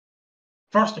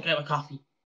 First to get a coffee.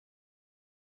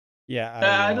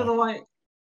 Yeah. I don't know why.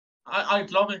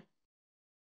 I'd love it.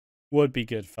 Would be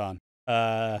good fun.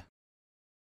 Alright,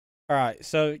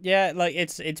 so yeah, like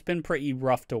it's been pretty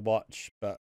rough to watch,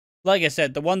 but like I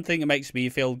said, the one thing that makes me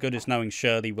feel good is knowing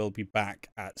Shirley will be back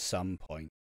at some point.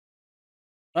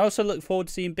 I also look forward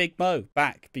to seeing Big Mo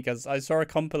back because I saw a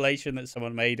compilation that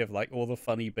someone made of like all the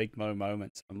funny Big Mo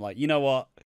moments. I'm like, you know what?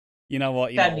 You're not all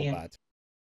bad.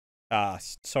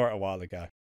 Saw it a while ago.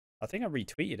 I think I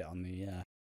retweeted it on the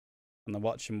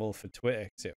Watching Walford Twitter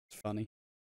because it was funny.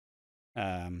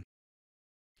 I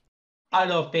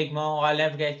love Big Mo. I'll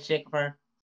never get sick of her.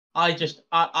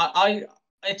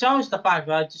 It's always the fact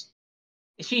that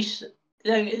she's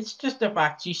like, it's just the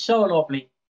fact she's so lovely.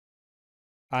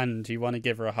 And you want to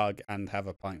give her a hug and have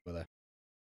a pint with her.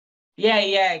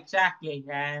 Yeah, exactly.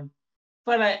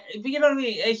 But you know what I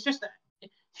mean? It's just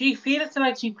she feels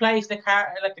like she plays the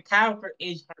character, like the character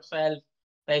is herself,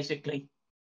 basically.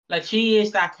 Like she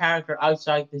is that character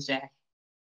outside the set.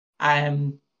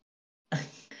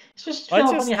 It's just so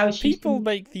funny how people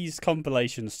make these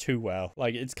compilations too well.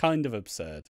 Like it's kind of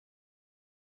absurd.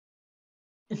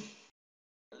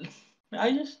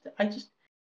 I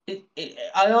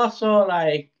also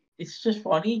like it's just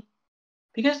funny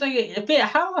because like a bit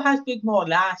how has Big Mo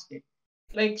lasted?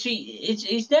 Like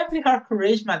it's definitely her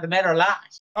charisma that made her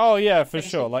last. Oh yeah, for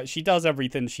sure. Like she does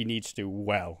everything she needs to do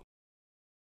well.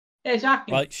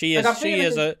 Exactly. Like she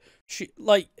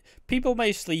people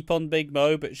may sleep on Big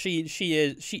Mo, but she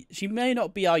may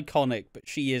not be iconic, but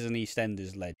she is an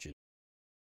EastEnders legend.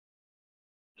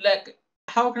 Like,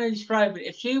 how can I describe it?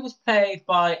 If she was played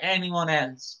by anyone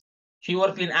else, she would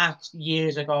have been axed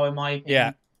years ago, in my opinion.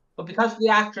 Yeah. But because the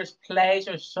actress plays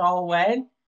her so well,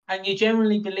 and you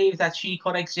generally believe that she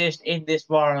could exist in this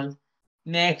world,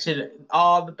 makes it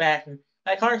all the better.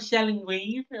 Like her selling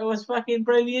weed, it was fucking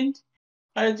brilliant.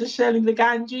 Her just selling the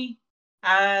ganji.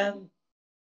 Like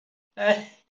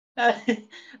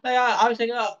I was like,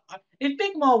 oh, if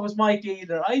Big Mo was my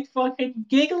dealer, I'd fucking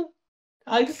giggle.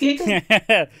 I'd giggle.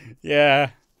 Yeah,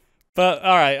 but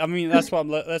all right. I mean, that's what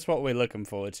we're looking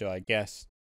forward to, I guess.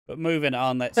 But moving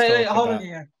on, let's talk about. Hold on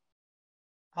here.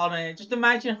 Just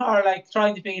imagine her like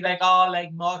trying to be like all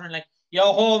like modern, like,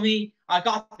 yo, homie, I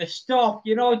got the stuff,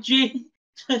 you know, G.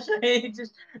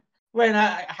 Just wearing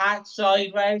a hat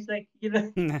sideways, like, you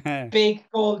know, big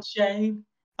gold chain.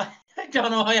 I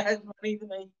don't know why it has money to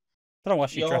me. I don't know why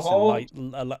she's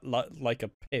dressing like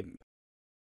a pimp.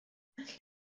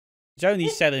 She's only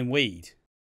selling weed.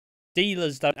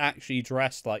 Dealers don't actually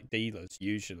dress like dealers,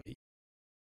 usually.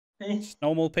 It's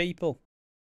normal people.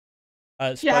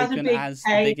 Spoken as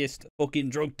the biggest fucking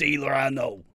drug dealer I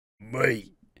know.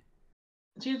 Me.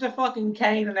 She's a fucking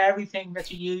cane and everything that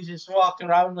she uses walking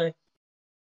around with.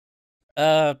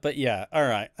 But yeah, all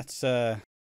right.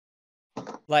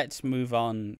 Let's move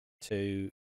on to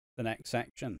the next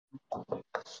section.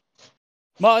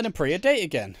 Martin and Priya date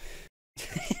again.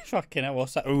 Fucking hell,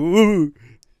 what's that? Ooh,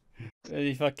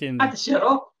 you fucking. I had to shut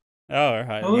up. Oh, all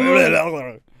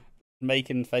right.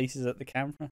 Making faces at the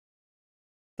camera.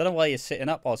 Don't know why you're sitting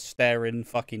up or staring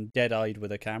fucking dead-eyed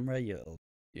with a camera, you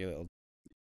little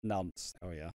nonce.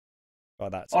 Oh yeah. Oh,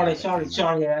 that's. Alright,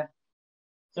 sorry, yeah.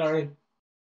 Sorry.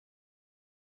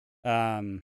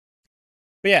 But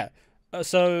yeah,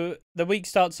 so the week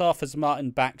starts off as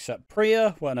Martin backs up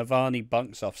Priya when Avani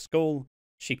bunks off school.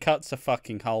 She cuts a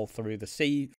fucking hole through the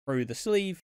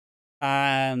sleeve,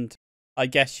 and I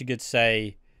guess you could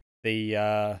say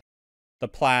the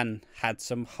plan had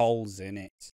some holes in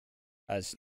it.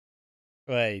 As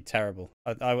way terrible.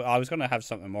 I was gonna have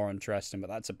something more interesting, but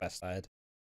that's the best I had.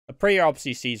 Priya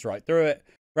obviously sees right through it.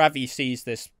 Ravi sees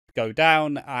this go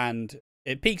down, and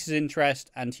it piques his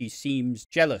interest, and he seems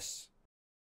jealous.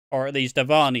 Or at least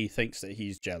Avani thinks that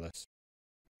he's jealous.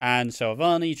 And so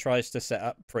Avani tries to set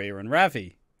up Priya and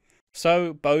Ravi.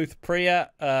 So both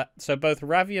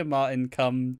Ravi and Martin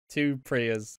come to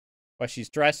Priya's, where she's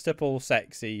dressed up all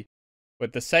sexy,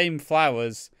 with the same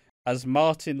flowers, as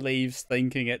Martin leaves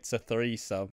thinking it's a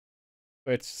threesome.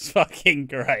 Which is fucking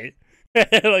great.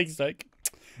 He's like,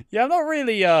 yeah, I'm not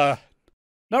really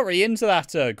into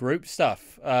that group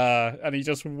stuff. And he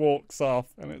just walks off,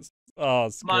 and it's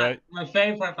great. My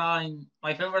favorite line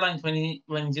is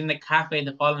when he's in the cafe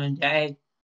the following day,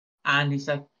 and he's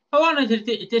like, I wanted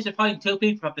to disappoint two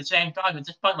people at the same time and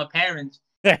disappoint my parents.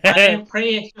 And then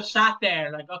Priya just sat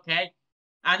there like, okay.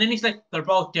 And then he's like, they're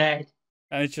both dead.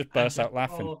 And he just bursts out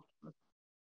laughing.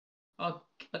 Oh,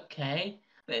 okay.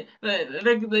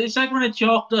 It's like when a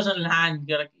joke doesn't land,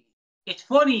 you're like, it's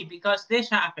funny because this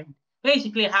happened.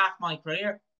 Basically half my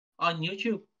career on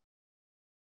YouTube.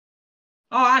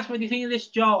 Oh, Ash, what do you think of this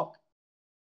joke?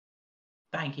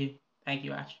 Thank you,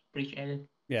 Ash. Appreciate it.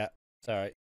 Yeah,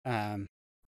 sorry.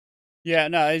 Yeah,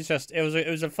 no, it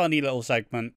was a funny little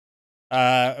segment. We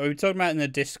were talking about in the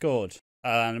Discord,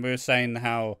 and we were saying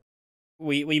how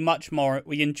we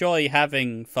enjoy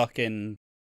having fucking,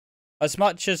 as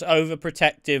much as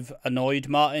overprotective, annoyed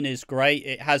Martin is great,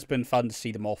 it has been fun to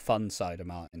see the more fun side of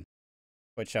Martin,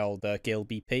 which old Gil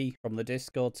BP from the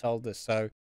Discord told us. So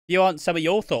if you want some of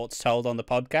your thoughts told on the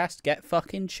podcast, get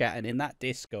fucking chatting in that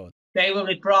Discord. They will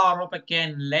be brought up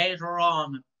again later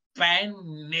on.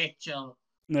 Ben Mitchell.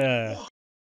 Yeah.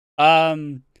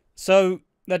 So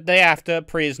the day after,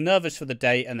 Priya's nervous for the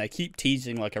date, and they keep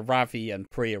teasing like a Ravi and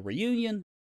Priya reunion.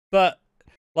 But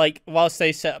like, whilst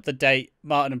they set up the date,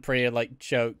 Martin and Priya like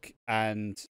joke,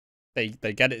 and they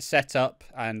get it set up,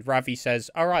 and Ravi says,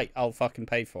 "All right, I'll fucking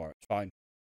pay for it. It's fine.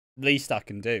 Least I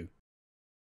can do."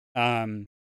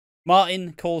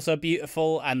 Martin calls her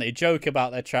beautiful, and they joke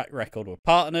about their track record with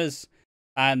partners.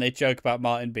 And they joke about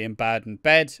Martin being bad in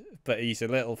bed, but he's a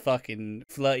little fucking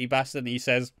flirty bastard. And he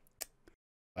says,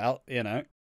 well, you know,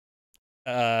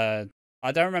 I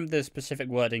don't remember the specific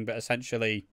wording, but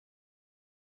essentially,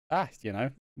 you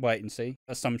know, wait and see,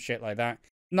 or some shit like that.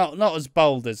 Not as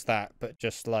bold as that, but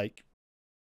just like,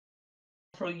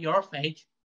 fruit your face.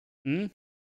 Hmm?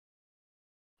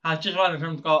 I just wanted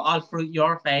him to go, I'll fruit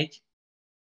your face.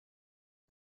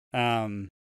 But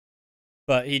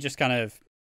he just kind of,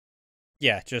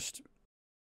 yeah, just,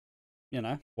 you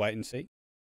know, wait and see.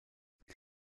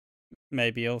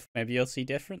 Maybe you'll see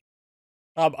different.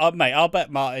 Mate, I'll bet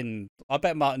Martin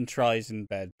tries in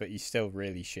bed, but he's still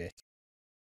really shit.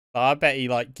 I bet he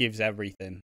like gives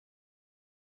everything.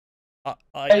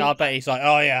 I bet he's like,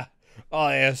 oh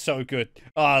yeah, so good.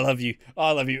 Oh, I love you.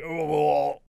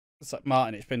 Oh. It's like,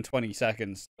 Martin, it's been 20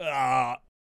 seconons. And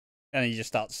he just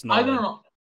starts snoring. I don't know.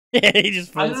 He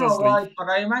just falls asleep. I don't know why, but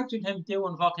I imagine him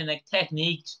doing fucking like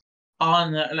techniques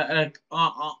on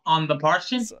on the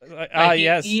person.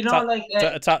 Yes. You know,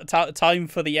 time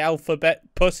for the alphabet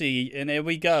pussy, and here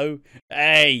we go.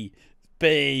 A,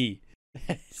 B.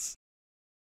 Do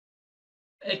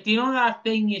you know that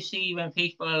thing you see when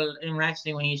people in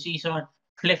wrestling, when you see someone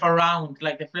flip around,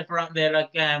 like they flip around, they're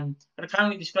like I can't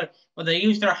really describe, but they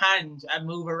use their hands and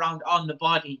move around on the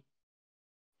body,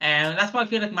 and that's what I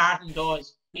feel like Martin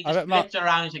does. He just flips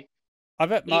around. I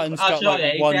bet Martin's got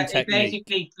like one technique. He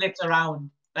basically flips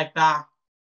around like that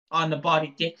on the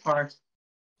body, dick first.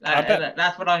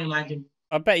 That's what I imagine.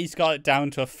 I bet he's got it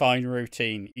down to a fine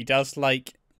routine. He does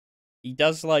like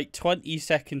 20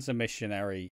 seconds of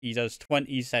missionary. He does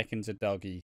 20 seconds of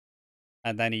doggy.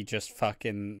 And then he just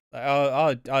fucking,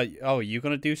 you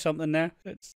gonna do something there?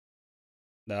 It's,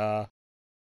 nah.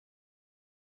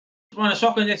 You want to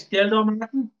suck on this dildo,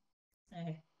 Martin?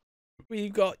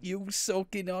 We've got you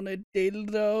sucking on a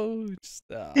dildo.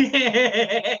 Stop.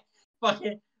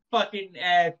 fucking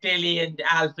Billy and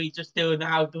Alfie just doing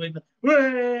the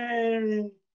Whey!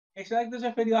 It's like there's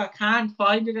a video, I can't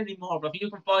find it anymore, but if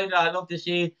you can find it, I'd love to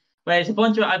see it. Where it's a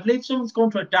bunch of, I believe someone's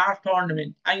going to a dart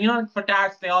tournament, and you know, for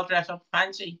darts, they all dress up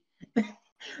fancy. There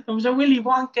was a Willy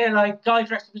Wonka, like, guy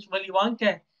dressed up as Willy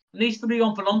Wonka. And these three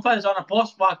Oompa Loompas on a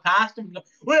bus walk past him and go,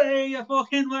 way, you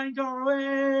fucking wanker,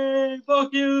 way,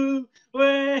 fuck you,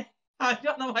 way. I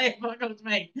don't know why it fucking to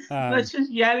me. That's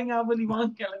just yelling at Willy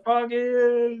Wonka, like, fuck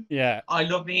you. Yeah. I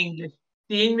love the English.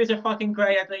 The English are fucking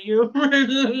great at the humor.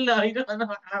 I don't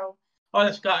know how. Or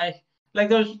the Scottish. Like,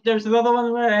 there's another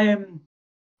one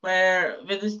where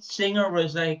this singer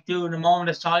was, like, doing a moment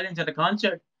of silence at a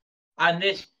concert. And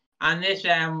this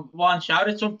one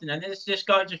shouted something, and this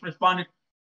guy just responded,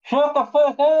 "Shut the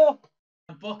fuck up!"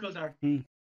 and buckled her.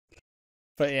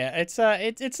 But yeah, it's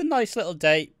a nice little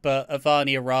date. But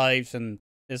Avani arrives and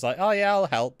is like, "Oh yeah, I'll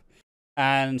help,"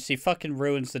 and she fucking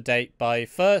ruins the date by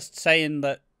first saying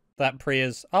that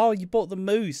Priya's, "Oh, you bought the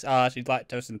moose." She's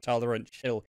lactose intolerant.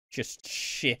 She'll just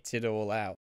shit it all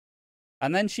out,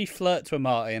 and then she flirts with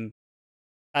Martin,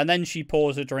 and then she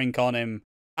pours a drink on him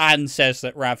and says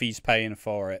that Ravi's paying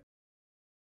for it.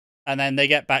 And then they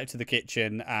get back to the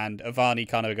kitchen, and Avani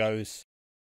kind of goes,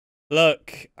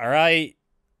 "Look, all right,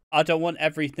 I don't want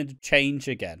everything to change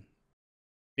again."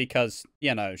 Because,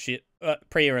 you know,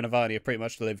 Priya and Avani have pretty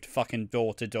much lived fucking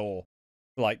door to door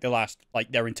for, like,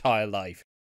 their entire life.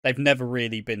 They've never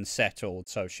really been settled,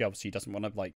 so she obviously doesn't want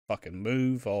to, like, fucking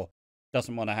move, or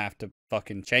doesn't want to have to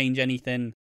fucking change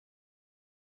anything.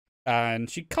 And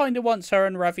she kind of wants her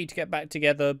and Ravi to get back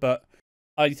together, but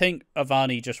I think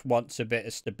Avani just wants a bit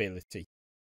of stability.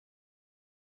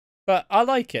 But I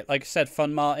like it. Like I said,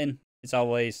 Fun Martin is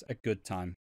always a good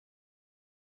time.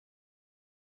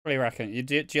 What do you reckon?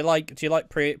 Do you like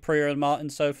Priya and Martin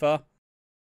so far?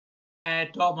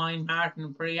 Don't mind Martin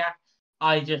and Priya.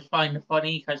 I just find it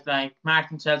funny because, like,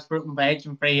 Martin sells fruit and veg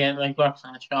and Priya, like, works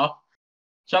on a shop.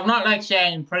 So I'm not, like,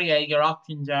 saying, Priya, your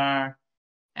options are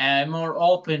more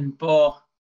open, but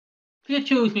if you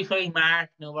choose between Martin,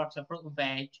 who works at fruit and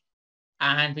veg,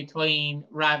 and between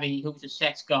Ravi, who's a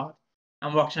sex god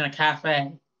and works in a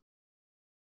cafe,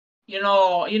 you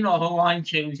know who I'm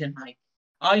choosing. Like,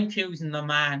 I'm choosing the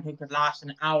man who could last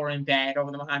an hour in bed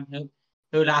over the man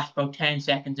who lasts about 10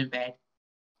 seconds in bed.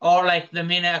 Or, like, the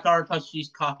minute a girl touches his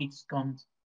coffee, just comes.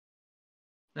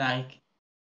 Like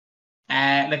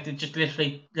they just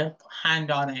literally hand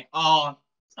on it. Oh,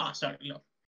 sorry, look.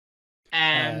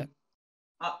 I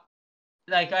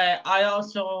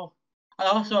also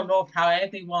loved how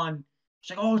everyone was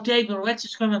like, "Oh, David Wicks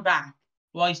is coming back."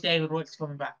 Why is David Wicks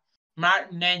coming back?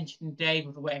 Martin mentioned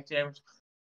David Wicks.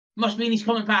 Must mean he's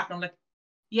coming back. I'm like,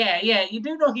 yeah. You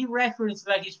do know he referenced,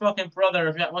 like, his fucking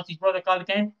brother. What's his brother called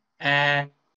again?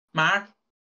 Mark.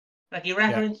 Like, he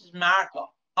references Mark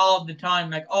all the time.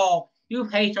 Like, "Oh, you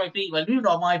have HIV. Well, you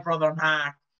know my brother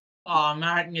Mark. Oh,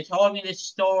 Martin, you told me this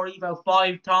story about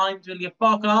 5 times. Will you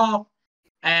fuck off?"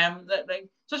 Like,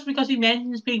 just because he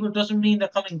mentions people doesn't mean they're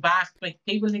coming back. Like,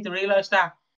 people need to realise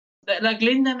that. Like,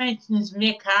 Linda mentions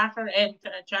Nick Carter every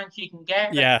chance she can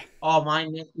get. Like, yeah. "Oh, my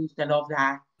Nick used to love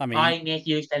that. I mean, my Nick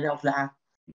used to love that."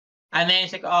 And then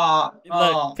it's like,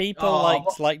 look, people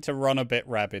like to run a bit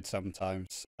rabid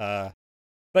sometimes. But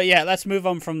yeah, let's move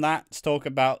on from that. Let's talk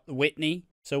about Whitney.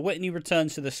 So Whitney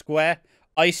returns to the square.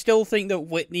 I still think that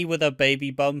Whitney with a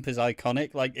baby bump is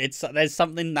iconic. Like, there's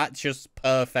something that's just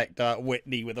perfect at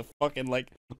Whitney with a fucking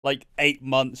like 8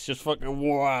 months, just fucking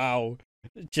wow,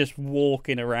 just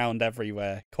walking around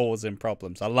everywhere, causing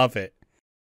problems. I love it.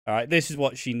 All right, this is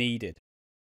what she needed.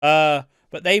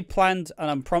 But they planned an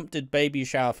unprompted baby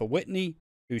shower for Whitney,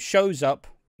 who shows up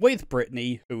with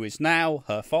Brittany, who is now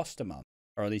her foster mum,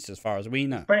 or at least as far as we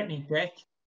know. Brittany, dick.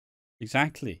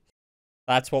 Exactly.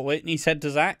 That's what Whitney said to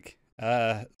Zach.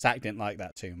 Zach didn't like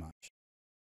that too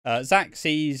much. Zach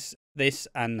sees this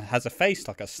and has a face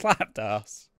like a slapped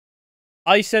ass.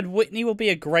 I said Whitney will be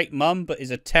a great mum, but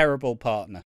is a terrible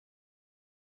partner.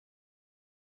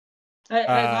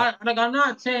 I'm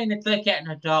not saying it's like getting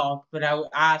a dog without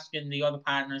asking the other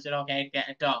partner, is it okay to get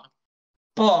a dog?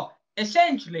 But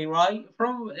essentially, right,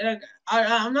 from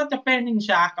I'm not defending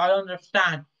Zach, I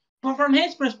understand. But from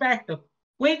his perspective,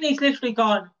 Whitney's literally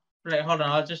gone, right, hold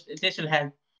on, this will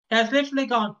help. Has literally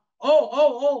gone,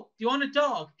 oh, do you want a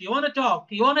dog? Do you want a dog?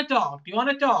 Do you want a dog? Do you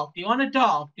want a dog? Do you want a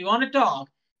dog? Do you want a dog?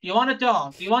 Do you want a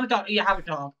dog? Do you want a dog? You have a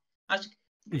dog.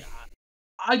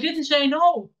 I didn't say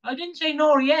no. I didn't say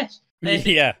no or yes.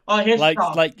 Yeah. Oh, here's the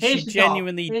dog. Like she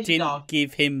genuinely didn't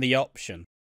give him the option.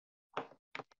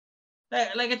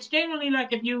 Like, it's genuinely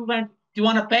like if you went, do you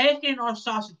want a bacon or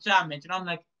sausage sandwich? And I'm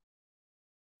like,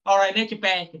 all right, make it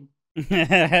bacon.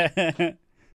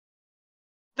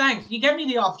 Thanks. You gave me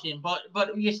the option, but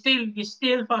you still did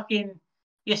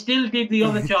the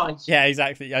other choice. Yeah,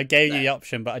 exactly. I gave you the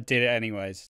option, but I did it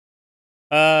anyways.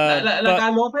 Like but... I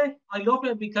love it. I love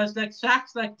it because like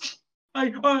Zach's like,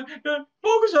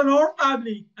 focus on our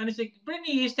family, and it's like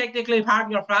Brittany is technically part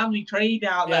of your family tree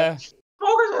now. Yeah. Like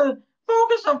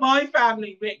focus on my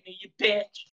family, Brittany, you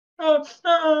bitch.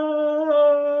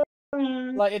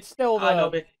 Like it's still I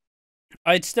love it.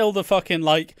 It's still the fucking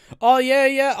like, oh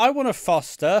yeah, I want to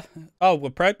foster. Oh, we're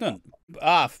pregnant.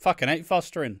 Ah, fucking hate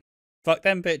fostering. Fuck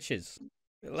them bitches.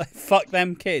 Like, fuck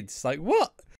them kids. Like,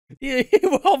 what? You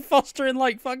were fostering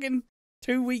like fucking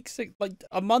 2 weeks, like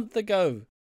a month ago.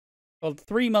 Or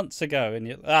 3 months ago. And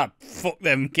you're, fuck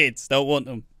them kids. Don't want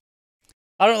them.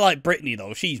 I don't like Brittany,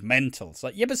 though. She's mental. It's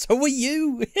like, yeah, but so are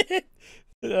you.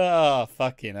 Oh,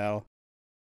 fucking hell.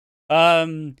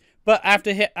 But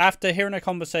after hearing a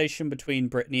conversation between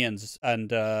Brittany and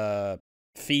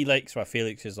Felix, where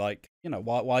Felix is like, you know,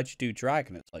 why'd you do drag?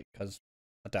 And it's like, because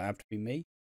I don't have to be me.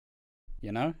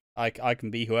 You know, I can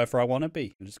be whoever I want to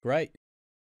be. It's great.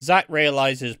 Zach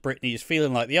realizes Brittany is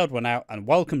feeling like the odd one out and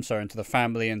welcomes her into the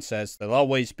family and says there'll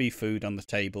always be food on the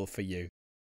table for you.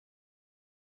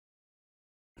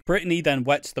 Brittany then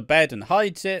wets the bed and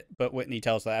hides it, but Whitney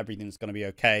tells her everything's going to be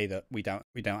okay, that we don't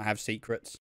have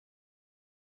secrets.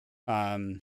 Yeah,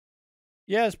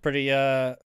 it's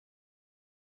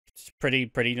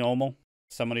pretty normal.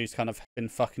 Someone who's kind of been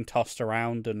fucking tossed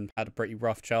around and had a pretty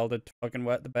rough childhood to fucking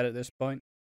wet the bed at this point.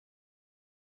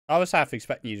 I was half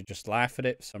expecting you to just laugh at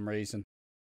it for some reason.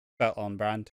 Felt on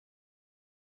brand.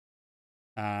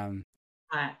 I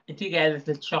do get a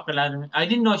little chocolate out of it. I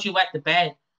didn't know she wet the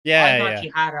bed. Yeah, I thought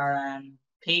she had her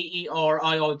PE or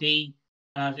IOD,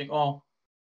 and I was like,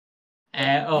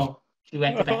 she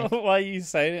wet the bed. Why are you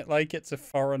saying it like it's a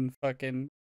foreign fucking,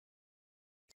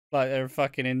 like they're a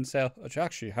fucking incel? She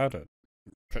actually had it.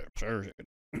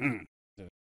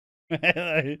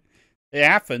 It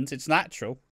happens. It's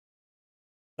natural.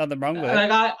 Nothing wrong with it.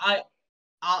 Like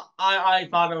I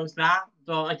thought it was that,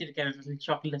 but I did get a little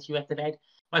chocolate that she wet the bed.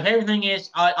 My favorite thing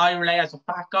is I relate as a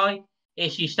fat guy.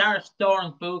 Is she started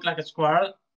storing food like a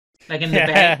squirrel, like in the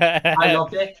bed. I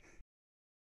loved it.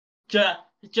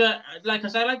 Like,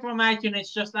 cause I like to imagine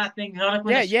it's just that thing. You know,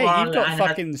 like yeah, you've got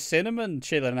fucking cinnamon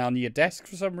chilling on your desk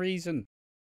for some reason.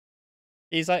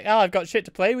 He's like, oh, I've got shit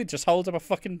to play with. Just hold up a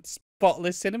fucking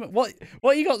spotless cinnamon. What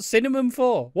you got cinnamon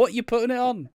for? What you putting it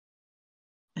on?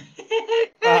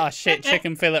 Ah, shit,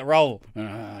 chicken fillet roll.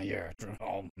 You're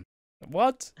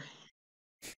what?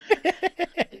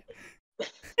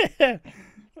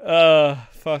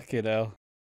 Fucking hell.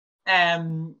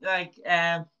 You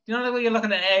know the way you're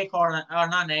looking at an acorn, or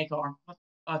not an acorn.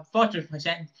 I butchered my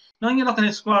sentence. You know, you're looking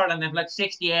at a squirrel and they have like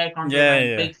 60 acorns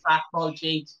and big fat full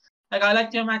cheeks. Like, I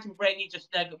like to imagine Brittany just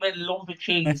like a big lump of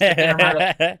cheese.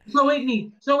 So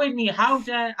Whitney, how's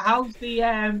the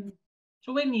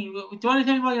so Whitney, do you want to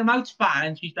tell me why your mouth's fat?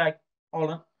 And she's like,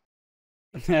 hold on.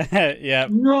 Yeah.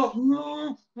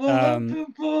 No.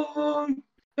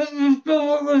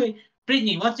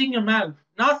 Brittany, what's in your mouth?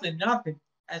 Nothing.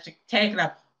 That's like, take it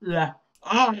up.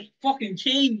 Oh, fucking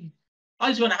cheese. I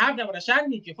just want to have that with a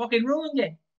sandwich. You fucking ruined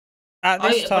it. At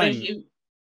this time,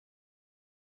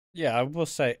 yeah, I will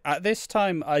say, at this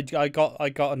time, I got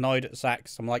annoyed at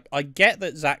Zach's. I'm like, I get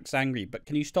that Zach's angry, but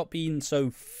can you stop being so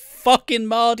fucking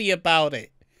mardy about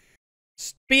it?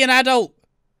 Be an adult.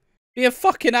 Be a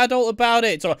fucking adult about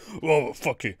it. It's like, oh,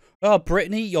 fuck you. Oh,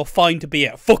 Brittany, you're fine to be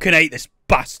it. Fucking hate this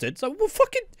bastard. So, well,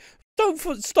 fucking,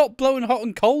 stop blowing hot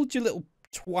and cold, you little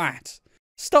twat.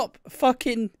 Stop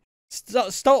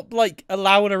like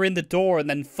allowing her in the door and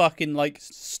then fucking like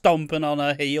stomping on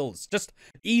her heels. Just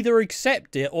either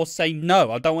accept it or say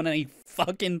no. I don't want any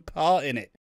fucking part in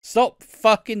it. Stop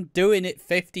fucking doing it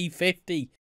 50-50,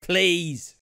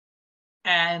 please.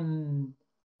 I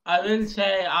will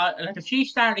say, like, if she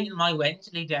started eating my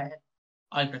Wensleydale,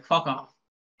 I'd be like, fuck off,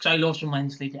 because I love some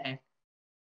Wensleydale.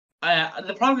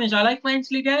 The problem is I like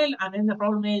Wensleydale, and then the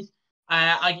problem is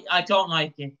I don't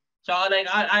like it. So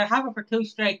I have it for 2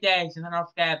 straight days, and then I'll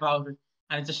forget about it,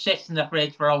 and it just sits in the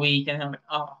fridge for a week, and I'm like,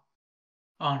 oh,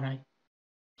 all right.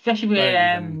 Especially with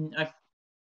I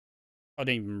don't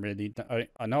even really.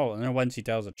 I know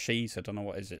Wensleydale's a cheese. I don't know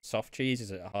what is it. Soft cheese? Is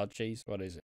it a hard cheese? What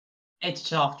is it? It's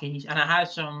soft cheese, and it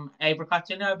has some apricots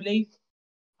in it, I believe.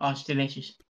 Oh, it's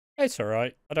delicious. It's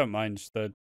alright. I don't mind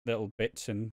the little bits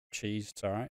and cheese. It's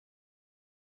alright.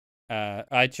 I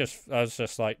was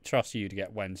just like, trust you to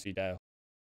get Wensleydale.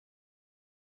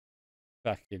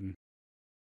 Fucking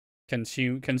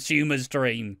consumer's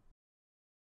dream.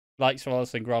 likes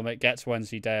Wallace and Gromit, gets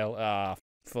Wensleydale. Ah,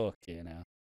 fuck you know.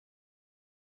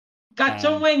 Got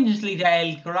some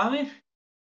Wensleydale, Gromit.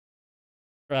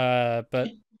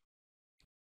 But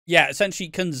yeah, essentially,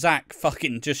 can Zach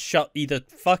fucking just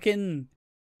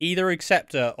either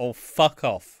accept her or fuck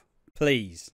off,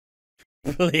 please,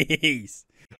 please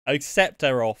accept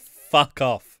her or fuck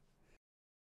off.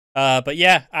 But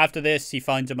yeah, after this, he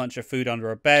finds a bunch of food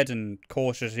under a bed and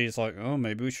cautiously is like, oh,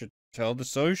 maybe we should tell the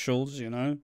socials, you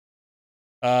know.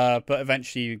 But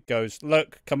eventually he goes,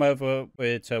 look, come over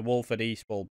with Walford East,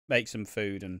 we'll make some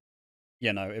food, and,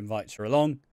 you know, invites her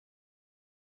along.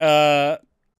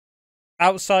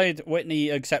 Outside,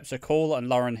 Whitney accepts a call, and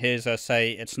Lauren hears her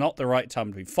say it's not the right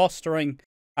time to be fostering,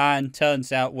 and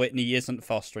turns out Whitney isn't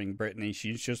fostering Brittany,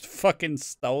 she's just fucking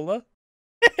stole her.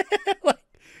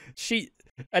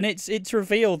 And it's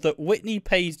revealed that Whitney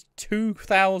pays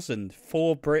 $2,000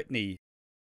 for Brittany,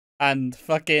 and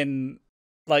fucking,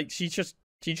 like, she just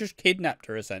kidnapped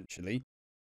her, essentially.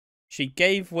 She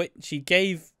gave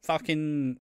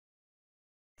fucking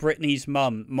Brittany's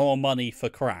mum more money for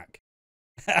crack.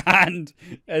 And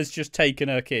has just taken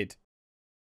her kid.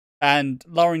 And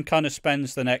Lauren kind of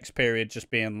spends the next period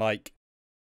just being like,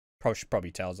 should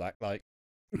probably tell Zach, like.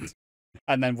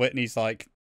 And then Whitney's like,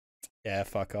 yeah,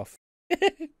 fuck off.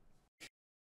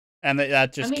 And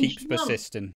that just keeps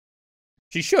persisting.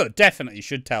 She definitely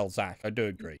should tell Zach. I do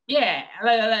agree. Yeah,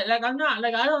 like I'm not,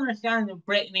 like, I don't understand that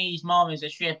Brittany's mom is a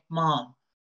shit mom.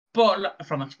 But,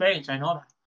 from experience, I know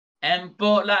that.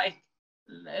 But, like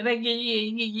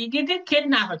you did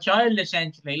kidnap a child,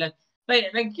 essentially. Like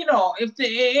you know, if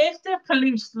the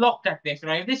police looked at this,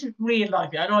 right, if this is real life,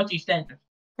 I know it's EastEnders.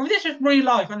 If this is real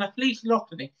life and the police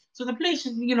looked at it, so the police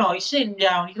is, you know, he's sitting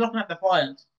down, he's looking at the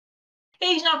files.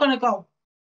 He's not going to go,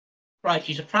 right,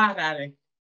 she's a crack addict.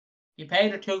 You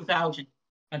paid her $2,000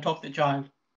 and took the child.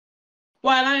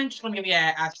 Well, I'm just going to give you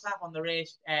a slap on the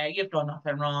wrist. You've done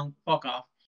nothing wrong. Fuck off.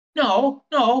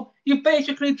 No, you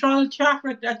basically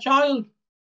trafficked a child.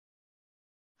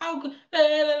 How could,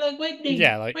 like Whitney?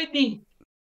 Yeah, like Whitney.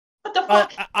 What the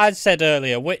fuck? I said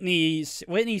earlier, Whitney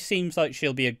seems like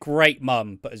she'll be a great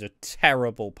mum, but is a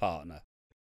terrible partner.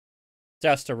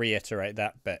 Just to reiterate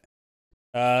that bit.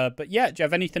 But yeah, do you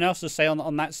have anything else to say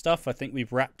on that stuff? I think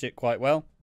we've wrapped it quite well.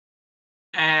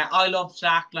 I love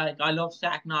Zach. Like, I love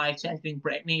Zach now accepting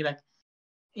Brittany. Like,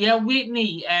 yeah,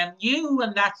 Whitney, you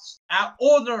and that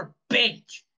other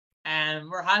bitch,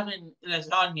 we're having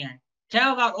lasagna.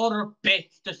 Tell that other bitch,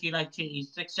 does she like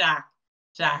cheese? It's like,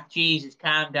 Zach, Jesus,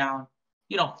 calm down.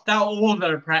 You know, that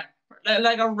other,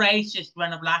 like a racist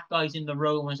when a black guy's in the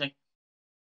room. It's like,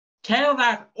 tell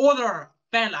that other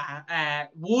fella,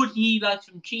 would he like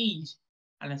some cheese?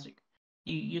 And it's like,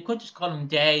 you could just call him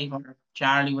Dave or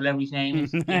Charlie, whatever his name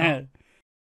is. You know?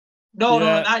 No,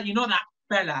 that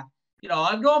fella. You know,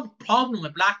 I've no problem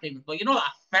with black people, but you know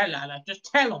that fella, like, just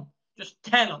tell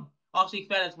him. Obviously,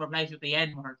 fellas were replaced with the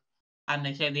N-word, and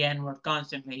they say the N-word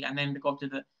constantly, and then they go up to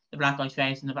the black guy's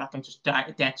face, and the black guy just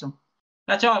decks him.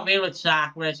 That's how I feel with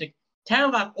Zach, where it's like,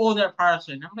 tell that other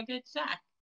person. I'm like, it's Zach.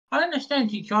 I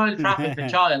understand you child trafficked the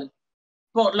child,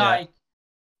 but like,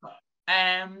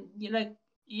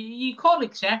 you could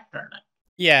accept her. Like.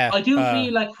 Yeah, I do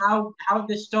feel like how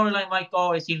this storyline might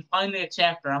go is he'll finally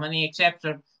accept her, and when he accepts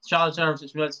her, child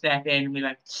services will step in and be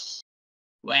like,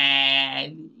 well,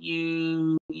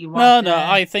 you want No,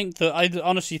 I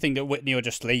honestly think that Whitney will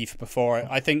just leave before it.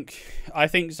 I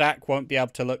think Zach won't be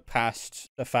able to look past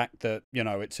the fact that, you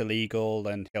know, it's illegal,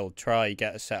 and he'll try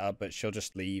get a set up, but she'll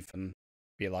just leave and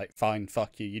be like, fine,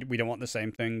 fuck you. We don't want the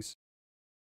same things.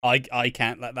 I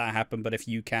can't let that happen, but if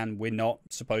you can, we're not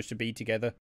supposed to be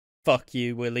together. Fuck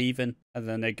you, we're leaving. And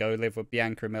then they go live with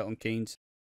Bianca and Milton Keynes.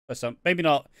 Or some, maybe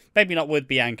not with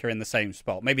Bianca in the same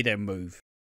spot. Maybe they'll move.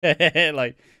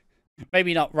 Like,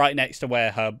 maybe not right next to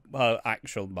where her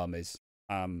actual mum is.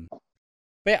 But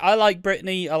yeah, I like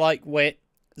Brittany. I like Whit.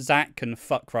 Zach can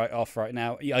fuck right off right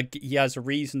now. He has a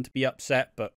reason to be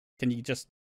upset, but can you just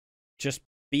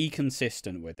be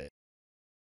consistent with it?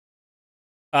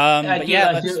 I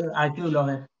do love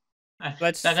it.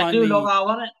 I do love how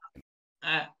on it.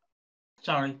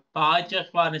 Sorry, but I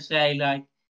just want to say, like,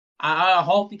 I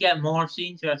hope to get more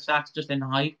scenes where Zach's just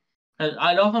annoyed. Cause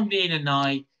I love him being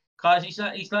annoyed. Cause he's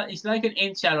like an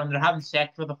incel and they're having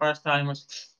sex for the first time.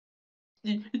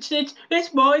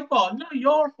 It's my fault, not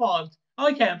your fault.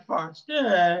 I came first.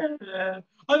 I'm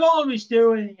always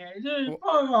doing it.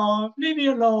 Fuck off, leave me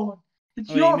alone.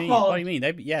 It's your fault. What do you mean?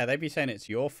 They'd be saying it's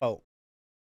your fault.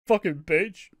 Fucking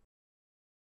bitch.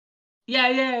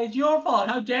 Yeah, it's your fault.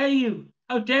 How dare you?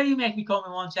 How dare you make me come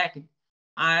in 1 second?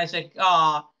 And I was like,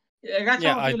 that's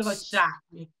how I feel about Zach.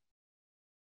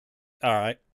 All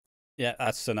right. Yeah,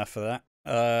 that's enough of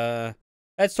that.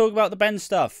 Let's talk about the Ben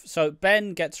stuff. So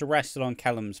Ben gets arrested on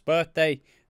Callum's birthday.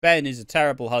 Ben is a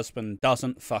terrible husband,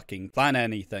 doesn't fucking plan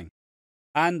anything.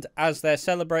 And as they're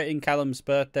celebrating Callum's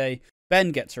birthday,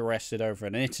 Ben gets arrested over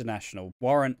an international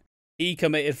warrant. He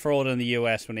committed fraud in the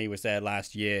US when he was there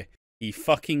last year. He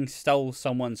fucking stole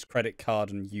someone's credit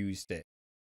card and used it.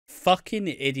 Fucking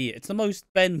idiot. It's the most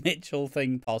Ben Mitchell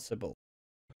thing possible.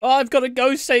 Oh, I've got to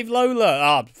go save Lola.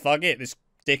 Ah, fuck it. This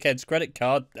dickhead's credit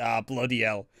card. Ah, bloody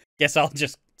hell. Guess I'll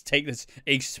just take this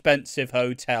expensive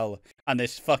hotel and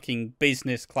this fucking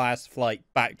business class flight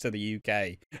back to the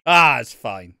UK. Ah, it's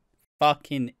fine.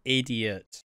 Fucking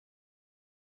idiot.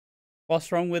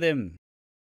 What's wrong with him?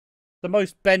 The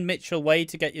most Ben Mitchell way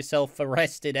to get yourself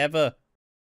arrested ever.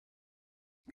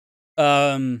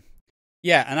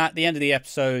 Yeah, and at the end of the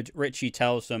episode, Richie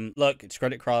tells them, look, it's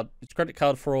credit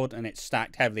card fraud and it's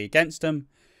stacked heavily against him.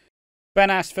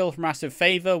 Ben asks Phil for a massive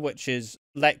favour, which is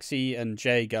Lexi and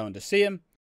Jay going to see him,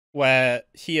 where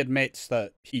he admits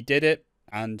that he did it,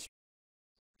 and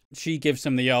she gives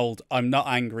him the old, I'm not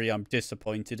angry, I'm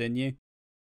disappointed in you.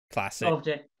 Classic. Loved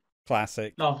it.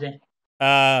 Classic. Loved it.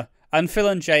 And Phil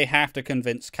and Jay have to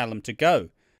convince Callum to go.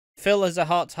 Phil has a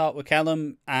heart-to-heart with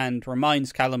Callum and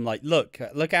reminds Callum, like, look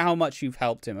at how much you've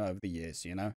helped him over the years,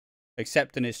 you know?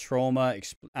 Accepting his trauma,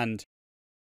 and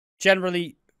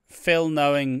generally Phil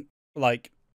knowing,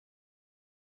 like,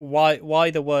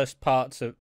 why the worst parts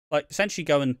of, like, essentially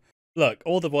going, look,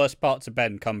 all the worst parts of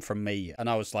Ben come from me. And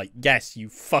I was like, yes, you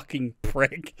fucking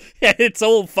prick. It's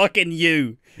all fucking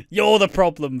you. You're the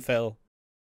problem, Phil.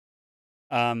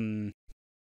 And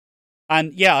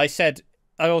yeah, I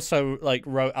also, like,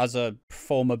 wrote as a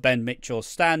former Ben Mitchell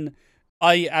stan,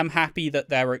 I am happy that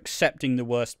they're accepting the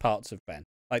worst parts of Ben.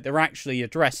 Like, they're actually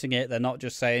addressing it. They're not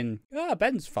just saying,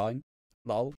 Ben's fine.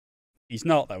 Lol. He's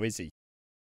not, though, is he?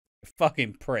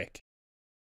 Fucking prick.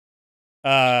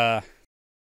 And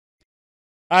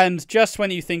just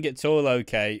when you think it's all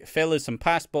okay, Phil has some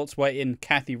passports waiting.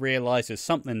 Kathy realizes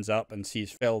something's up and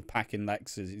sees Phil packing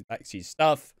Lexi's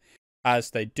stuff, as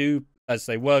they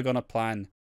were going to plan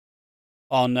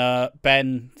on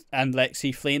Ben and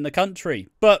Lexi fleeing the country.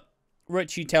 But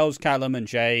Richie tells Callum and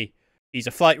Jay he's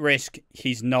a flight risk,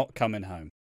 he's not coming home.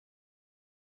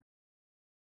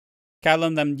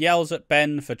 Callum then yells at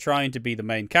Ben for trying to be the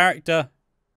main character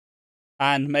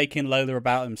and making Lola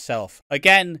about himself.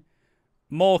 Again,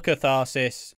 more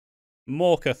catharsis,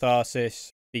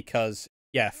 because,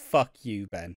 yeah, fuck you,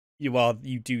 Ben.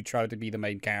 You do try to be the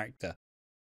main character.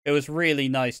 It was really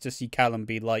nice to see Callum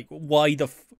be like,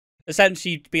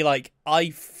 essentially be like,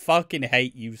 I fucking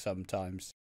hate you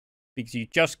sometimes. Because you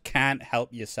just can't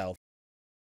help yourself.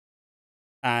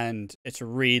 And it's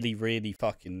really, really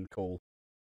fucking cool.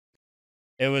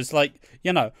 It was like,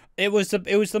 you know, it was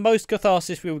the most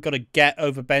catharsis we were going to get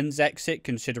over Ben's exit,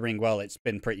 considering, well, it's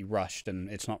been pretty rushed and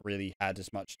it's not really had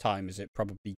as much time as it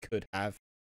probably could have.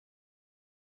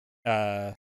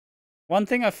 One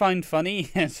thing I find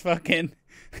funny is fucking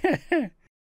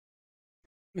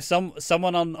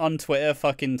someone on Twitter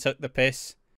fucking took the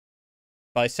piss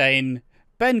by saying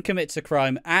Ben commits a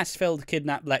crime, asks Phil to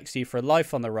kidnap Lexi for a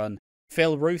life on the run.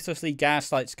 Phil ruthlessly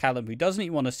gaslights Callum, who doesn't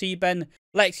even want to see Ben.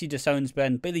 Lexi disowns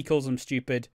Ben. Billy calls him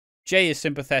stupid. Jay is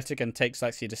sympathetic and takes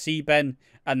Lexi to see Ben.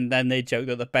 And then they joke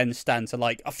that the Ben stands are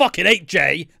like, I fucking hate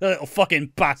Jay, the little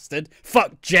fucking bastard.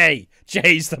 Fuck Jay.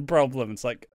 Jay's the problem. It's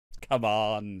like, come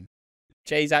on.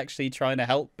 Jay's actually trying to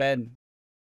help Ben.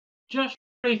 Just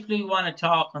briefly want to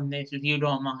talk on this, if you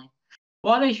don't mind.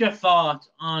 What is your thought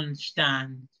on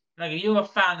Stan? Like, are you a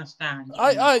fan of Stan?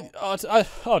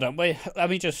 Hold on, let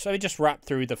me just wrap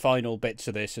through the final bits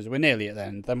of this, as we're nearly at the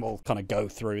end. Then we'll kind of go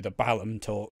through the Ballum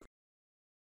talk.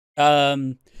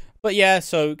 But yeah,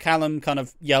 so Callum kind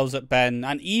of yells at Ben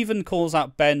and even calls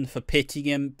out Ben for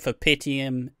pitying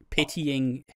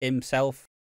himself,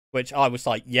 which I was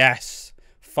like, yes,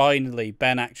 finally,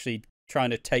 Ben actually trying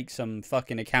to take some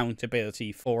fucking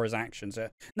accountability for his actions.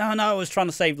 No, I was trying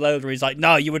to save Lola. He's like,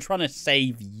 no, you were trying to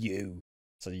save you.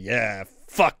 So yeah,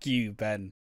 fuck you,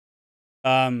 Ben.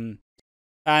 And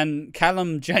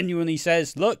Callum genuinely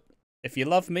says, look, if you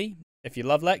love me, if you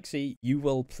love Lexi, you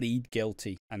will plead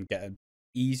guilty and get an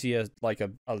easier, like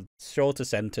a shorter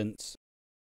sentence.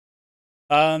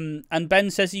 And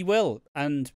Ben says he will.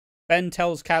 And Ben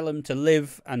tells Callum to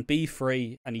live and be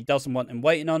free, and he doesn't want him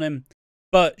waiting on him.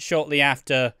 But shortly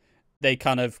after, they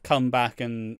kind of come back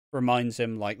and reminds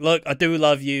him, like, look, I do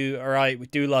love you, all right? We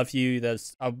do love you.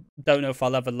 I don't know if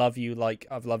I'll ever love you like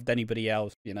I've loved anybody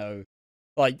else, you know?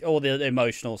 Like, all the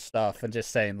emotional stuff, and just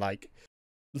saying, like,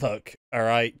 look, all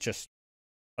right, just,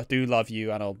 I do love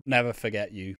you, and I'll never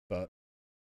forget you, but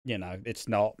you know, it's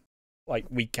not like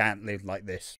we can't live like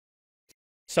this.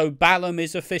 So Ballum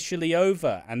is officially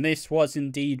over, and this was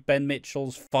indeed Ben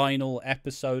Mitchell's final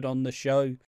episode on the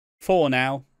show. For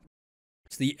now,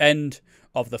 it's the end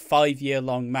of the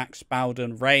 5-year-long Max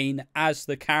Bowden reign as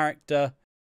the character.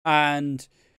 And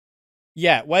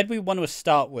yeah, where do we want to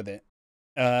start with it?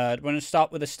 Do we want to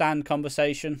start with a Stan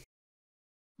conversation?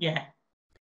 Yeah.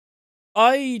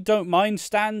 I don't mind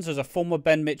Stans as a former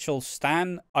Ben Mitchell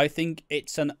Stan. I think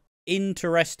it's an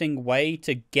interesting way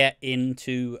to get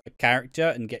into a character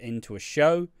and get into a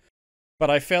show. But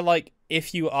I feel like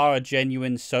if you are a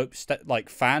genuine soap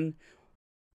fan,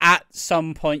 at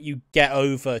some point you get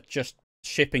over just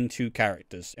shipping two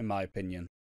characters, in my opinion.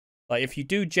 Like, if you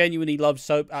do genuinely love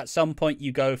soap, at some point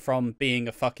you go from being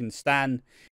a fucking stan,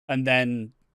 and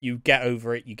then you get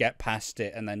over it, you get past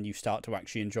it, and then you start to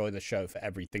actually enjoy the show for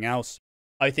everything else.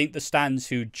 I think the stans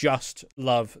who just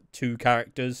love two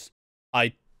characters,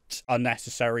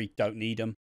 unnecessary, don't need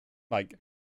them. Like,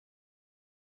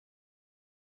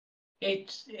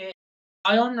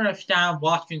 I understand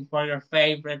watching for your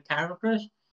favorite characters,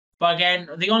 but again,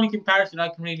 the only comparison I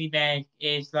can really make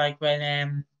is like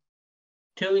when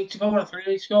 2 weeks ago or 3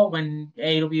 weeks ago when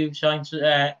AW signed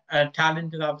a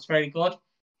talent that was very good,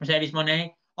 Mercedes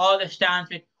Monet. All the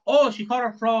stands with, oh, she cut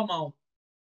her promo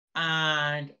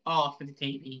and off for the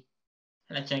TV,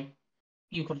 and it's like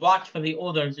you could watch for the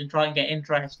others and try and get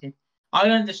interested. I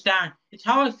understand. It's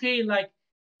how I feel like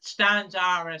stands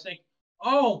are. It's like,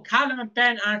 oh, Callum and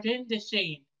Ben aren't in this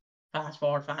scene. Fast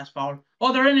forward, fast forward.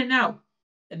 Oh, they're in it now.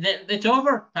 It's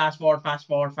over. Fast forward, fast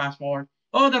forward, fast forward.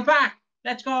 Oh, they're back.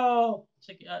 Let's go. It's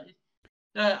like,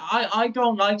 I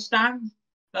don't like stands.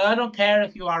 I don't care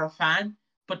if you are a fan,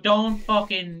 but don't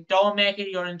make it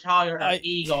your entire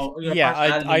ego. Your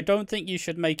personality. I don't think you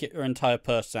should make it your entire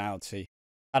personality.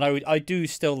 And I do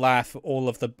still laugh at all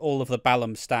of the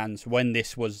Ballum stands when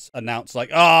this was announced. Like,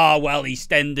 oh, well,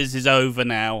 EastEnders is over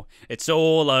now. It's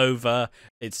all over.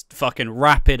 It's fucking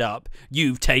wrap it up.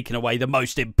 You've taken away the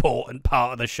most important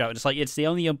part of the show. It's like, it's the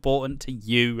only important to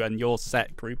you and your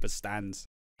set group of stands.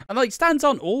 And like, stands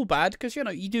aren't all bad because, you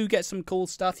know, you do get some cool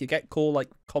stuff. You get cool like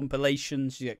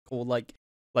compilations. You get cool like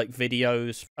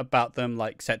videos about them,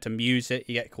 like set to music.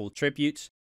 You get cool tributes.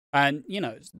 And, you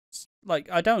know, it's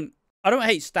like, I don't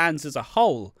hate stands as a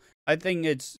whole. I think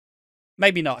it's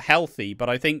maybe not healthy, but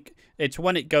I think it's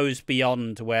when it goes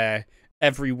beyond where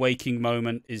every waking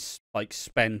moment is like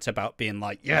spent about being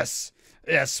like, yes.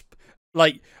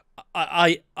 Like,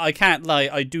 I can't lie,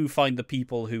 I do find the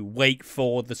people who wait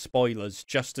for the spoilers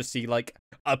just to see like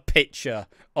a picture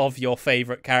of your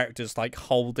favorite characters like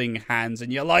holding hands,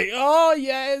 and you're like, oh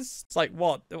yes. It's like,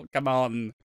 what? Come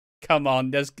on.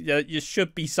 There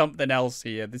should be something else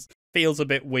here. This feels a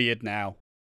bit weird now.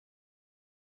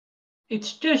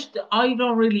 It's just, I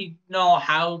don't really know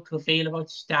how to feel about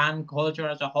stan culture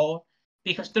as a whole,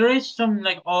 because there is some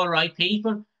like alright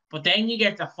people, but then you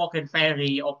get the fucking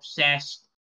very obsessed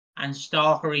and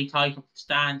stalkery type of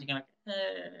stands. You're like,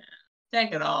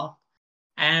 take it off.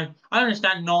 I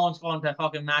understand no one's going to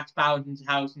fucking Max Bowden's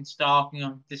house and stalking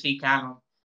him to see Callum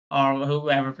or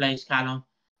whoever plays Callum.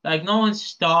 Like, no one's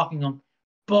stalking him.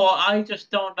 But I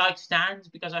just don't like stands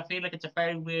because I feel like it's a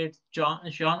very weird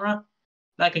genre.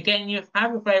 Like, again, you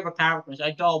have your favorite characters.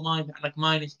 I don't mind. Like,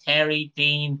 mine is Terry,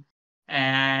 Dean,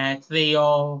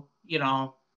 Theo, you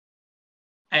know,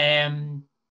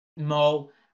 Mo.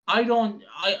 I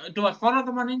follow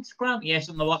them on Instagram? Yes,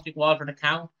 on the Watching Walford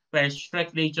account, where it's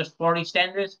strictly just for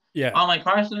EastEnders. Yeah. On my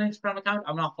personal Instagram account,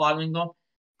 I'm not following them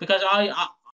because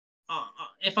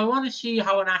if I want to see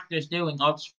how an actor is doing,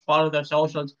 I'll just follow their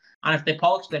socials. And if they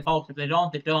post, they post. If they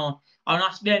don't, they don't. I'm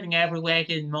not spending every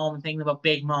waking moment thinking about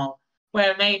Big Mo.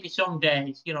 Well, maybe some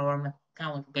days, you know, I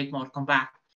can't wait for Big Mo to come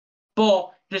back.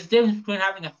 But there's a difference between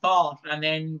having a thought and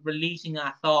then releasing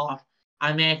that thought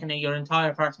and making it your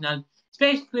entire personality. It's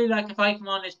basically like if I come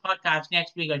on this podcast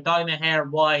next week, I dye my hair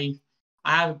white,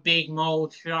 I have a Big Mo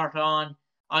shirt on,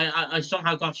 I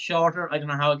somehow got shorter. I don't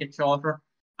know how I get shorter.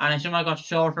 And I somehow got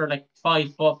shorter, like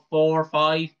 5'4",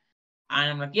 5. And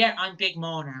I'm like, yeah, I'm Big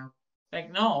Mo now.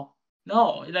 Like, no.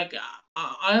 Like,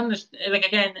 I understand. Like,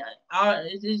 again,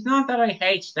 it's not that I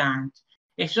hate stands.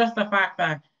 It's just the fact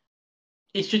that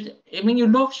it's just, I mean, you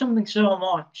love something so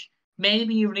much.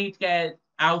 Maybe you need to get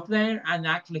out there and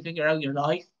actually figure out your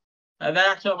life.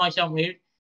 That's what might sound weird.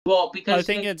 But because I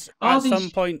think like, it's at some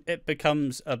point it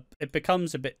becomes a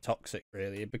bit toxic,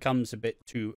 really. It becomes a bit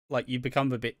too, like, you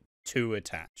become a bit too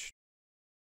attached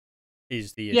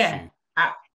is the issue. Yeah.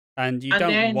 And you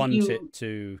don't want it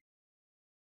to,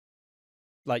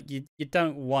 like, you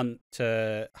don't want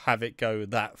to have it go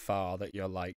that far that you're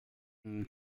like,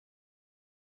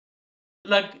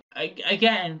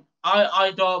 Again,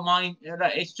 I don't mind.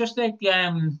 It's just like you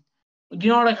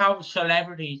know, like how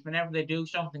celebrities, whenever they do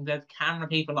something, there's camera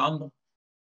people on them.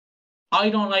 I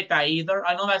don't like that either.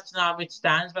 I know that's not with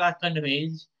stands, but that kind of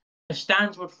is. The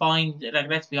stands would find, like,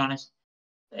 let's be honest.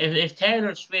 If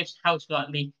Taylor Swift's house got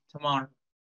leaked tomorrow,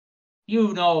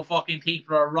 you know, fucking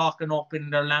people are rocking up in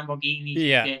their Lamborghinis and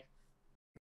Yeah. shit.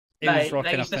 Who's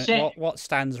rocking It's up the in same. what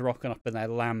stands rocking up in their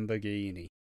Lamborghini?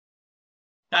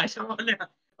 That's oh,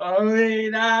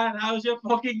 hey, Dad, how's your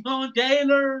fucking going,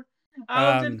 Taylor?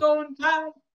 How's it Um, going,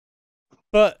 Pat?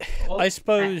 but Oh, I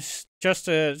suppose just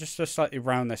to slightly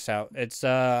round this out, it's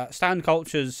stand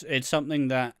cultures. It's something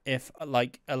that if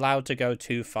like allowed to go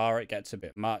too far, it gets a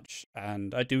bit much.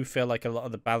 And I do feel like a lot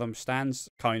of the Ballum stands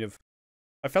kind of.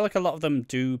 I feel like a lot of them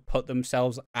do put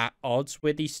themselves at odds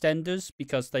with EastEnders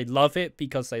because they love it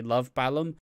because they love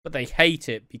Ballum, but they hate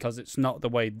it because it's not the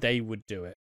way they would do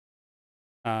it.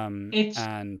 it's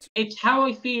And it's how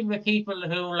I feel with people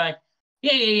who like,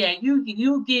 yeah.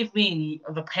 You give me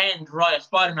the pen to write a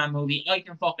Spider-Man movie, I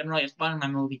can fucking write a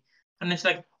Spider-Man movie, and it's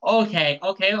like, okay,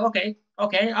 I'll hear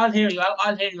you out.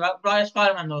 I'll hear you out. Write a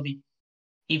Spider-Man movie.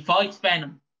 He fights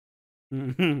Venom.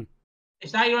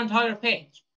 Is that your entire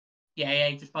pitch? Yeah,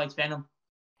 he just fights Venom.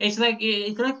 It's like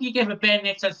you give a Ben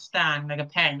Mitchell stand like a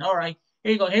pen. All right,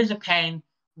 here you go. Here's a pen.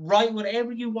 Write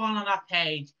whatever you want on that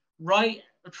page.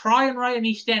 Try and write an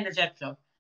EastEnders episode.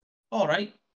 All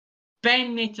right.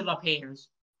 Ben Mitchell appears.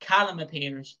 Callum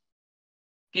appears.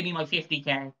 Give me my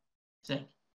 50K. It's like,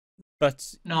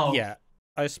 but no. yeah,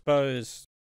 I suppose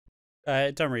I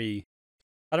don't really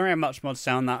have much more to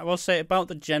say on that. I will say about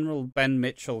the general Ben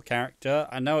Mitchell character.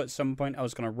 I know at some point I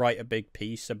was going to write a big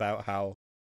piece about how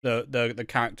the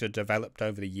character developed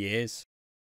over the years.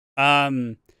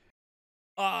 The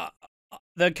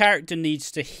character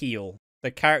needs to heal. The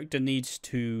character needs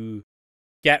to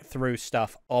get through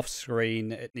stuff off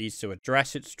screen. It needs to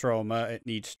address its trauma. It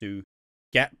needs to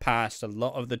get past a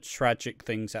lot of the tragic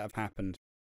things that have happened.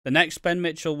 The next Ben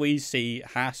Mitchell we see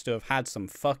has to have had some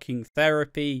fucking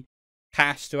therapy,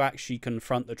 has to actually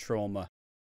confront the trauma.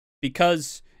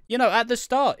 Because, you know, at the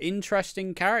start,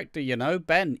 interesting character, you know,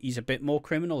 Ben, he's a bit more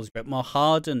criminal, he's a bit more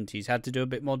hardened, he's had to do a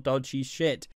bit more dodgy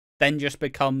shit, then just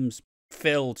becomes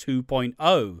Phil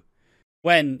 2.0.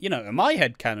 When, you know, in my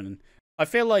headcanon, I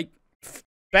feel like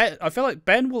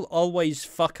Ben will always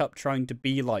fuck up trying to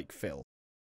be like Phil.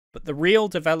 But the real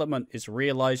development is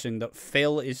realizing that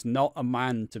Phil is not a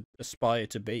man to aspire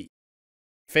to be.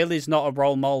 Phil is not a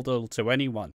role model to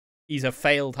anyone. He's a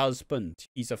failed husband.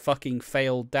 He's a fucking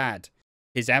failed dad.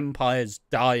 His empire's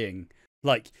dying.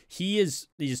 Like, he's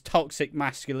toxic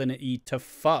masculinity to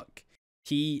fuck.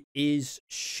 He is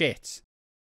shit.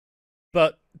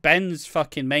 But Ben's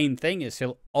fucking main thing is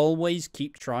he'll always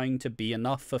keep trying to be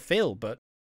enough for Phil. But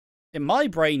in my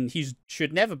brain, he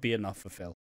should never be enough for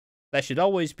Phil. There should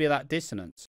always be that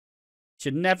dissonance.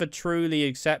 Should never truly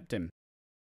accept him.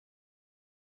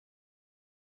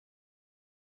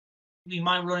 We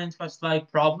might run into a slight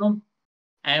problem.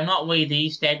 Not with the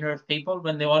EastEnders people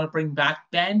when they want to bring back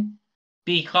Ben,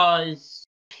 because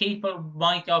people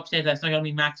might get upset that's not going to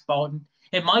be Max Bowden.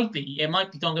 It might be.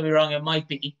 Don't get me wrong. It might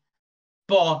be.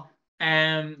 But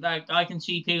like I can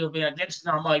see people be like, "This is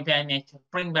not my Ben Mitchell.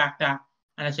 Bring back that."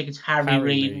 And I think it's Harry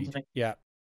Reid. Like, yeah.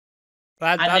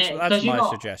 That's my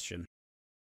suggestion.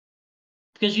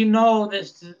 Because you know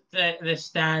the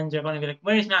stands are going to be like,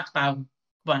 "Where's Max Bowden?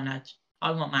 Come on, lads. I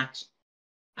want Max."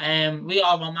 We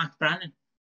all want Max Brandon.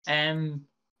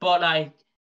 But like,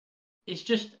 it's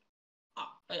just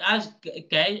as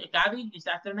Gabby, is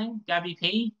that their name? Gabby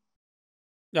P.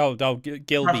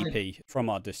 Gilby P from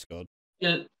our Discord.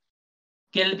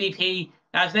 Gilby P.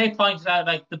 As they pointed out,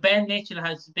 like the Ben Mitchell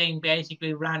has been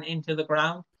basically ran into the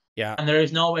ground. Yeah. And there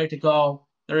is nowhere to go.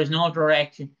 There is no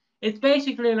direction. It's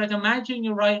basically like, imagine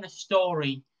you're writing a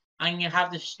story and you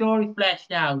have the story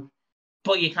fleshed out,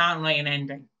 but you can't write an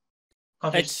ending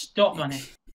because you're stuck on it.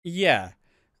 Yeah.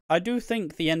 I do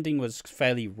think the ending was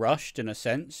fairly rushed in a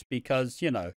sense because,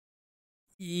 you know,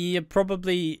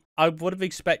 I would have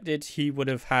expected he would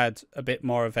have had a bit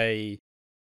more of a,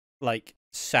 like,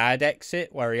 sad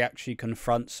exit where he actually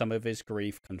confronts some of his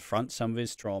grief, confronts some of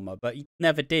his trauma, but he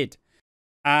never did.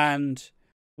 And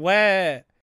where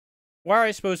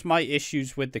I suppose my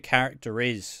issues with the character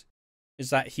is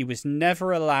that he was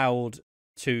never allowed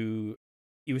to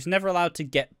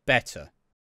get better.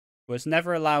 He was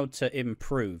never allowed to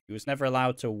improve. He was never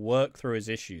allowed to work through his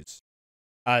issues.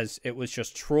 As it was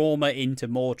just trauma into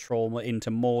more trauma into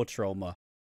more trauma.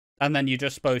 And then you're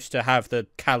just supposed to have the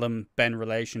Callum-Ben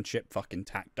relationship fucking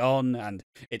tacked on, and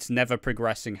it's never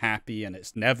progressing happy, and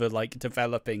it's never, like,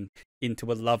 developing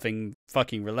into a loving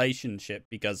fucking relationship,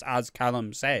 because, as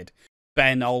Callum said,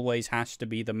 Ben always has to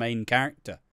be the main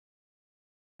character.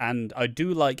 And I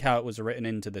do like how it was written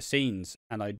into the scenes,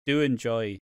 and I do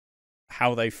enjoy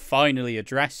how they finally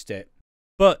addressed it.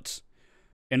 But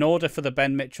in order for the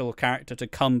Ben Mitchell character to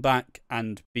come back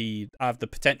and have the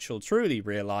potential truly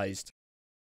realised,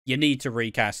 you need to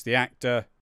recast the actor.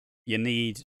 You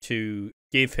need to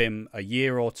give him a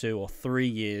year or 2 or 3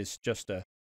 years just to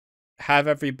have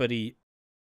everybody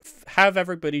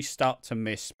start to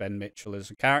miss Ben Mitchell as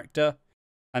a character.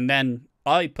 And then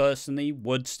I personally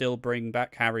would still bring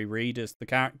back Harry Reid as the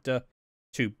character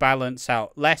to balance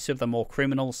out less of the more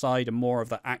criminal side and more of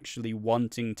the actually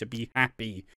wanting to be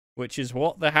happy, which is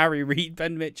what the Harry Reid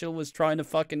Ben Mitchell was trying to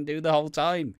fucking do the whole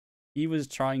time. He was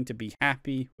trying to be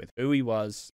happy with who he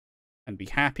was, and be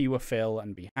happy with Phil,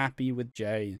 and be happy with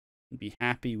Jay, and be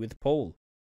happy with Paul.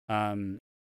 And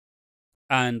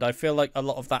I feel like a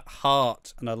lot of that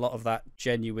heart and a lot of that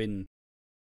genuine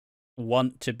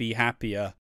want to be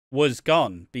happier was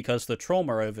gone because the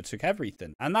trauma overtook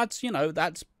everything. And that's,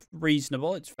 that's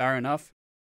reasonable. It's fair enough.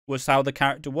 Was how the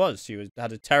character was. He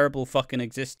had a terrible fucking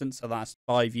existence the last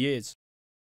 5 years.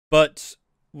 But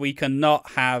we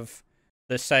cannot have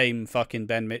the same fucking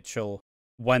Ben Mitchell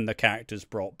when the character's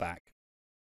brought back.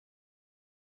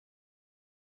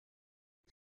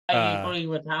 I agree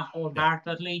with that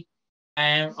wholeheartedly.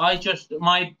 My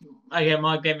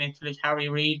Ben Mitchell is Harry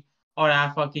Reid, or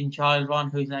that fucking child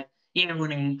one who's like,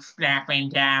 everyone slapping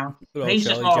down. He's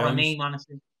just more of a meme,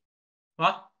 honestly.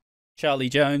 What? Charlie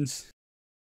Jones.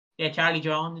 Yeah, Charlie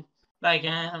Jones. Like,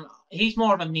 he's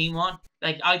more of a meme one.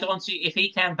 Like, I don't see, if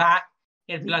he came back,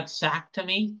 it'd be like Sack to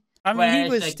me. I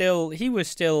mean, he was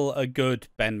still a good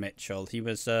Ben Mitchell. He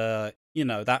was, that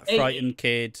frightened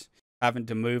kid having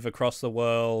to move across the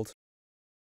world.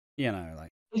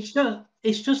 It's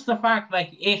just the fact,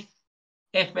 like, if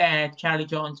Charlie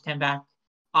Jones came back,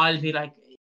 I'll be like,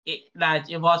 lads,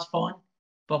 it was fun,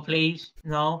 but please,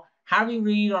 no. Harry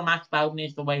Reid or Max Bowden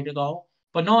is the way to go.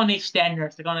 But no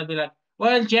EastEnders, they're going to be like,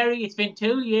 well, Jerry, it's been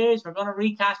 2 years. We're going to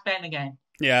recast Ben again.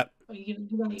 Yeah.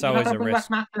 It's always a risk.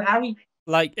 Max and Harry.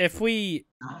 Like, if we...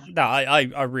 No,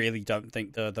 I really don't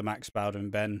think the Max Bowden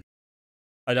Ben...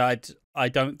 I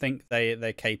don't think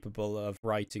they're capable of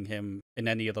writing him in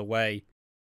any other way.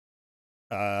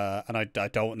 And I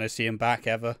don't want to see him back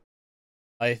ever.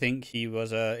 I think he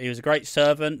was a great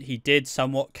servant. He did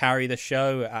somewhat carry the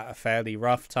show at a fairly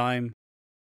rough time.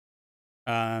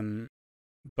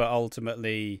 But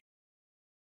ultimately,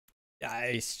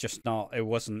 it's just not. It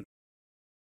wasn't.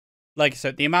 Like I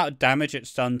said, the amount of damage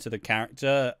it's done to the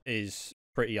character is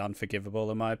pretty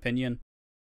unforgivable, in my opinion.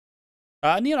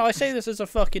 And I say this as a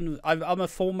fucking. I'm a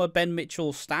former Ben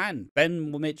Mitchell stan.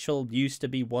 Ben Mitchell used to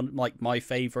be my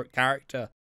favorite character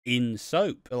in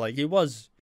soap. Like, he was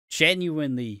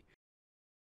genuinely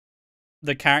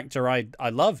the character I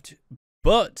loved.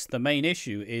 But the main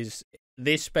issue is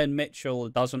this Ben Mitchell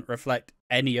doesn't reflect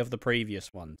any of the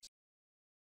previous ones.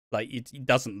 Like, he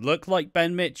doesn't look like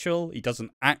Ben Mitchell, he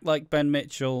doesn't act like Ben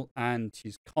Mitchell, and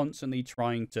he's constantly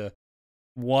trying to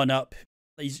one-up.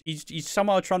 He's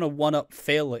somehow trying to one-up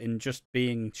Phil in just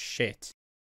being shit.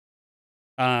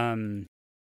 But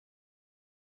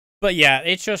yeah,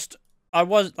 it's just,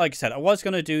 like I said, I was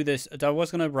going to do this, I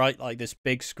was going to write, like, this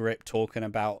big script talking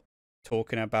about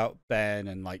Ben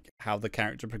and, like, how the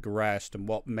character progressed and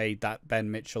what made that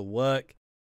Ben Mitchell work.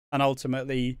 And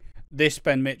ultimately, this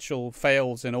Ben Mitchell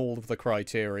fails in all of the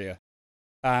criteria.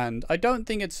 And I don't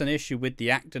think it's an issue with the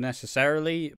actor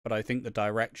necessarily, but I think the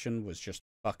direction was just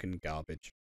fucking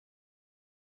garbage.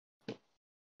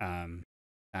 And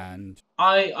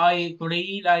I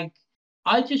agree. Like,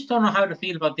 I just don't know how to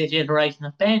feel about this iteration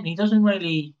of Ben. He doesn't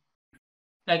really,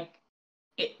 like,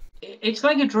 it's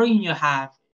like a dream you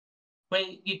have, where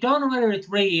you don't know whether it's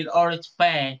real or it's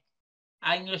fake.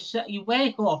 And you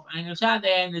wake up and you're sat at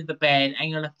the end of the bed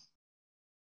and you're like,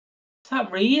 is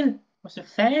that real? Was it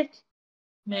fake?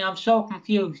 Man, I'm so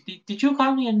confused. Did you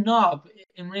call me a knob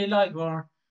in real life, or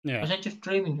was I just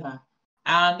dreaming that?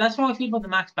 And that's how I feel about the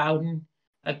Max Bowden,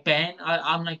 like Ben.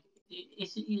 I'm like,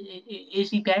 is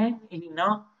he Ben? Is he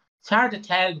not? It's hard to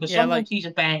tell, because sometimes he's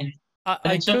a Ben,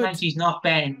 and sometimes he's not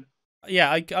Ben. Yeah,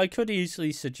 I could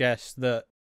easily suggest that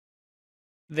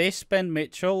this Ben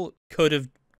Mitchell could have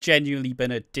genuinely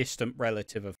been a distant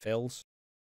relative of Phil's.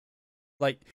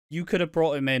 Like, you could have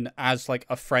brought him in as, like,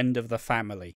 a friend of the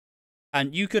family.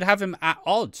 And you could have him at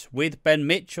odds with Ben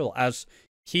Mitchell, as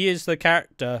he is the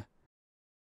character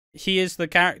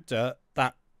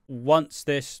that wants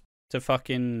this to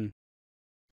fucking...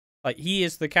 Like, he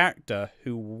is the character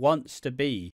who wants to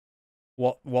be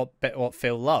what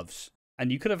Phil loves.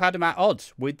 And you could have had him at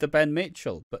odds with the Ben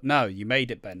Mitchell. But no, you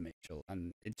made it Ben Mitchell.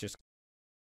 And it just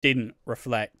didn't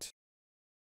reflect...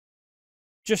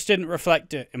 Just didn't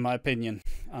reflect it, in my opinion,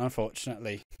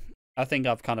 unfortunately. I think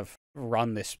I've kind of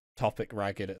run this topic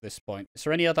ragged at this point. Is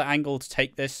there any other angle to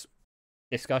take this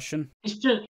discussion? It's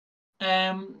just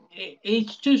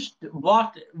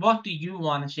what do you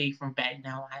want to see from Ben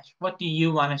now, Ash? What do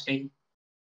you want to see?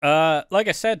 Like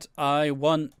I said, I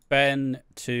want him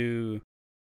to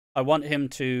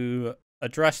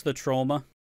address the trauma,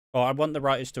 or I want the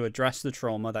writers to address the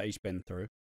trauma that he's been through.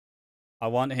 I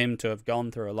want him to have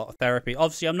gone through a lot of therapy.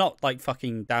 Obviously, I'm not like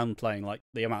fucking downplaying like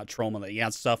the amount of trauma that he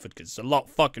has suffered, because it's a lot of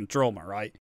fucking trauma,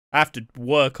 right? I have to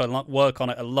work on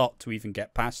it a lot to even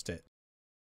get past it.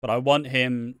 But I want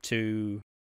him to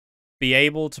be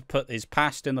able to put his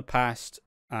past in the past,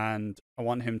 and I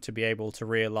want him to be able to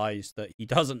realize that he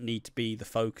doesn't need to be the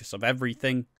focus of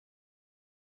everything.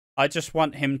 I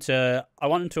want him to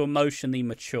emotionally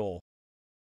mature.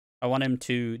 I want him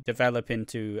to develop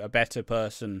into a better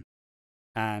person,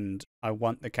 and I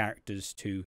want the characters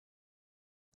to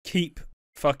keep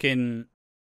fucking...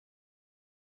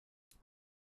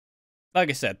 Like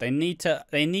I said,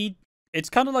 it's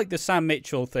kind of like the Sam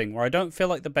Mitchell thing, where I don't feel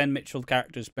like the Ben Mitchell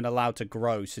character's been allowed to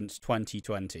grow since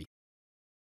 2020.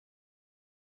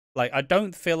 Like, I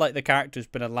don't feel like the character's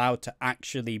been allowed to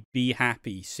actually be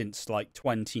happy since, like,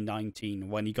 2019,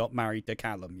 when he got married to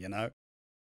Callum, you know?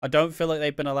 I don't feel like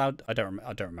they've been allowed... I don't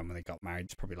remember when they got married.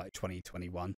 It's probably, like,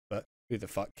 2021, but who the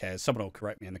fuck cares? Someone will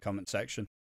correct me in the comment section.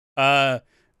 But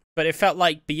it felt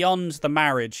like beyond the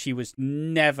marriage, he was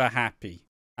never happy.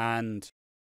 And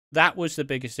that was the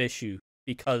biggest issue,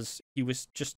 because he was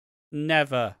just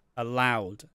never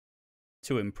allowed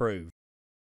to improve.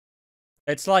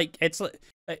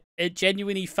 It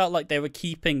genuinely felt like they were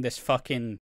keeping this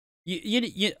fucking...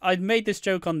 I made this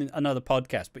joke on another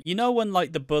podcast, but you know when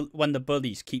like when the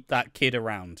bullies keep that kid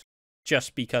around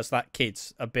just because that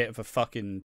kid's a bit of a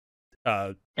fucking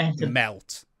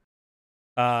melt.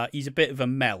 He's a bit of a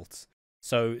melt,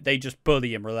 so they just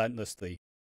bully him relentlessly.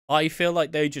 I feel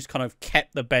like they just kind of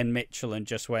kept the Ben Mitchell and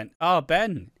just went, "Oh,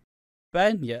 Ben,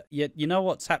 you know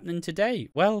what's happening today?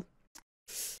 Well,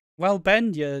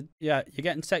 Ben, you're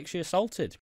getting sexually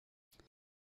assaulted.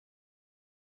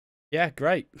 Yeah,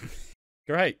 great,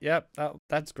 great. Yeah,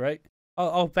 that's great.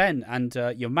 Oh, Ben, and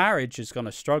your marriage is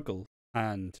gonna struggle,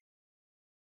 and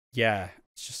yeah,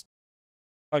 it's just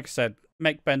like I said,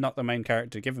 make Ben not the main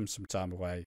character, give him some time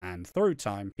away, and through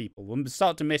time, people will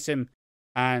start to miss him,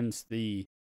 and the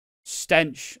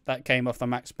stench that came off the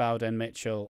Max Bowden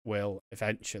Mitchell will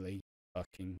eventually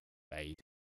fucking fade.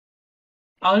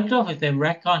 I don't know if they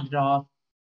retconned it all.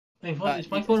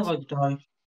 It's my phone about to die.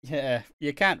 Yeah,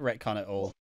 you can't retcon it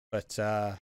all, but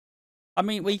I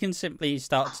mean, we can simply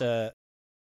start to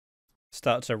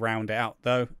round it out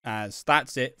though, as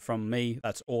that's it from me.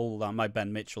 That's all my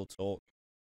Ben Mitchell talk.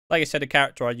 Like I said, a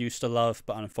character I used to love,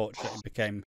 but unfortunately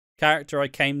became a character I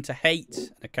came to hate,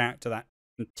 and a character that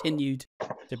continued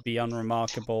to be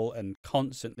unremarkable and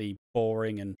constantly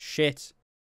boring and shit.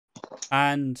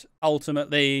 And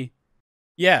ultimately,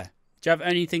 yeah. Do you have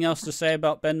anything else to say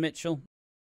about Ben Mitchell?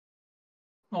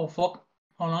 Oh, fuck.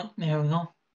 Hold on. There we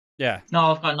go. Yeah.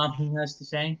 No, I've got nothing else to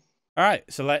say. All right,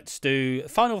 so let's do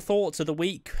final thoughts of the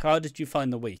week. How did you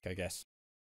find the week, I guess?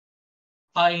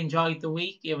 I enjoyed the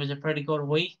week. It was a pretty good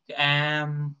week. It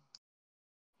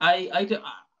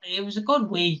was a good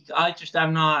week. I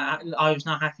was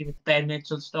not happy with Ben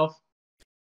Mitchell stuff.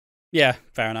 Yeah,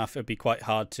 fair enough. It'd be quite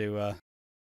hard to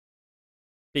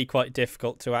be quite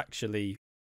difficult to actually,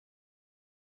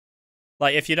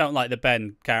 like, if you don't like the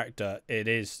Ben character, it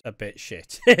is a bit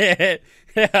shit.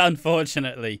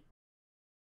 Unfortunately,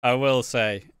 I will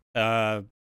say. But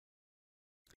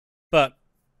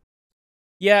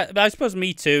yeah, I suppose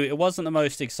me too. It wasn't the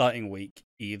most exciting week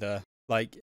either.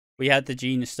 Like, we had the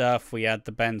Gene stuff, we had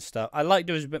the Ben stuff. I liked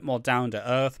it was a bit more down to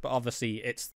earth, but obviously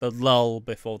it's the lull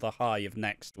before the high of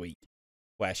next week,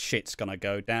 where shit's gonna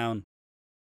go down.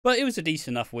 But it was a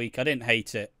decent enough week. I didn't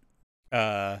hate it.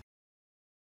 And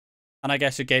I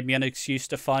guess it gave me an excuse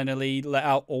to finally let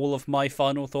out all of my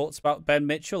final thoughts about Ben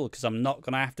Mitchell, because I'm not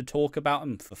going to have to talk about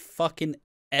him for fucking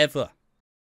ever.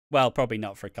 Well, probably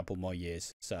not for a couple more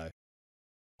years, so.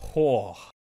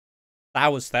 Oh, that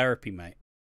was therapy, mate.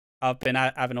 I've been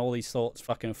having all these thoughts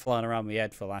fucking flying around my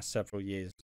head for the last several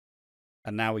years.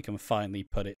 And now we can finally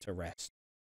put it to rest.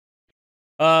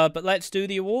 But let's do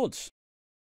the awards.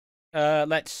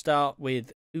 Let's start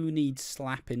with who needs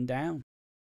slapping down.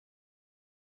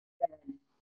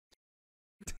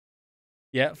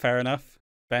 Yeah, fair enough.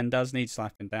 Ben does need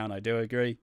slapping down. I do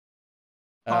agree.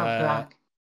 Or Zach.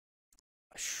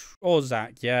 Or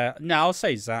Zach, yeah. No, I'll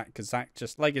say Zach, because Zach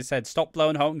just, like I said, stop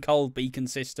blowing hot and cold. Be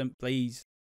consistent, please.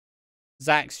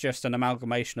 Zach's just an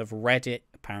amalgamation of Reddit,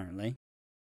 apparently.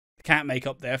 They can't make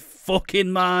up their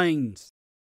fucking minds.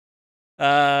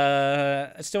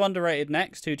 Still underrated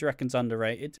next. Who do you reckon's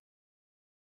underrated?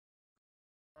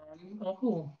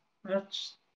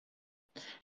 That's.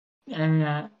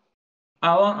 I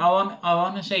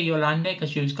want to say Yolanda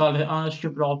because she was called it on a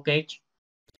stupid old bitch,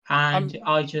 and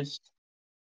I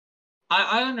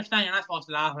understand you're not supposed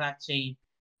to laugh at that scene,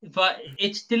 but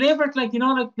it's delivered like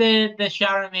like the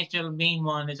Sharon Mitchell meme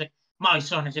one is like my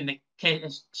son is in the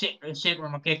sitting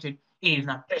room or kitchen eating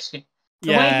a biscuit.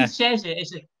 The way he says it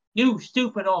is like you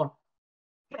stupid old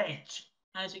bitch.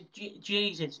 And it's like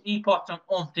Jesus, he put some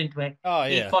oomph into it. Oh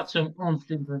yeah. He put some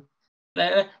oomph into it.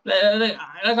 Like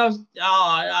I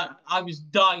was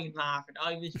dying laughing.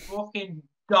 I was fucking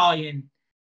dying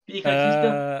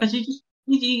because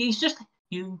he's just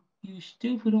you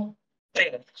stupid old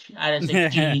bitch. And it's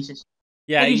like Jesus.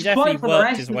 Yeah, like, he definitely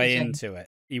worked his way into it.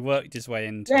 He worked his way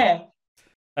into it.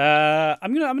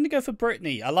 I'm gonna go for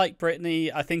Brittany. I like Brittany.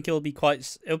 I think it'll be quite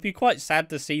sad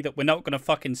to see that we're not gonna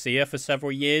fucking see her for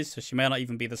several years, so she may not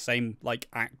even be the same like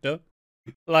actor.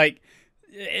 Like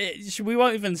we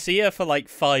won't even see her for like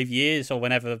 5 years or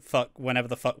whenever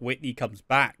the fuck Whitney comes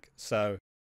back. So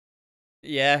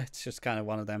yeah, it's just kind of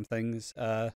one of them things.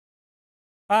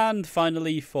 And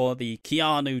finally, for the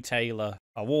Keanu Taylor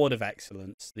Award of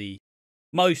Excellence, the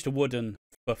most wooden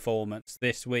performance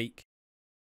this week.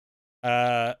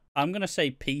 I'm gonna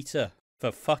say Peter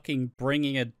for fucking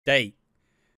bringing a date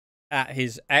at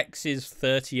his ex's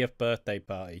 30th birthday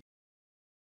party.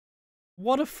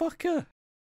 What a fucker!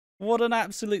 What an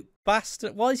absolute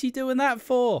bastard! What is he doing that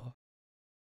for?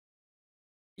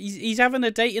 He's having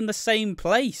a date in the same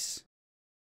place.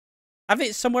 Have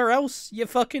it somewhere else, you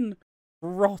fucking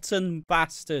rotten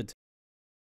bastard.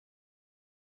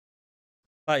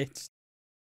 Like,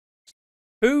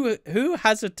 who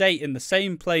has a date in the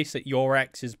same place that your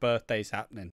ex's birthday's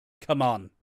happening? Come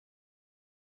on.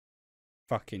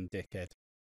 Fucking dickhead.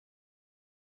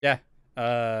 Yeah.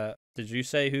 Did you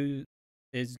say who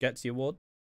gets the award?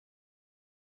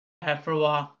 For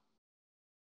what?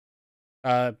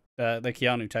 The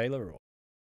Keanu Taylor award.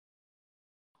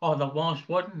 Oh, the most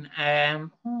wooden.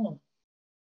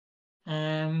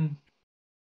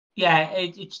 Yeah,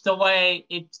 it's the way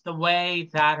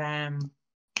that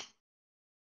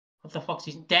what the fuck's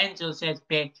his Denzel says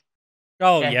bitch.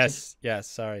 Oh yes,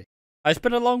 sorry. It's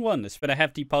been a long one. It's been a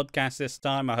hefty podcast this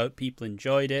time. I hope people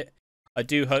enjoyed it. I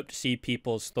do hope to see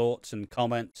people's thoughts and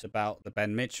comments about the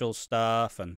Ben Mitchell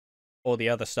stuff and all the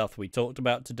other stuff we talked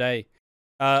about today.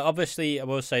 Obviously, I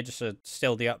will say just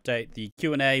still the update. The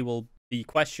Q&A the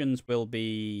questions will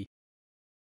be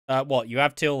you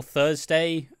have till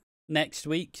Thursday next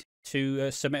week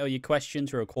to submit all your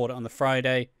questions. We'll record it on the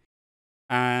Friday.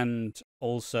 And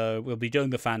also, we'll be doing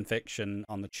the fan fiction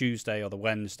on the Tuesday or the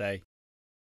Wednesday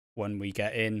when we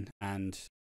get in. And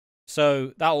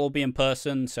so that will all be in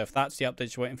person. So if that's the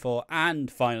update you're waiting for. And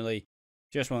finally,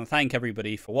 just want to thank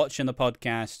everybody for watching the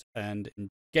podcast and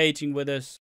engaging with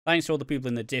us. Thanks to all the people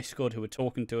in the Discord who are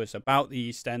talking to us about the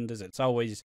EastEnders. It's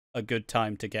always a good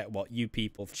time to get what you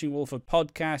people. Watching Walford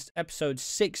podcast, episode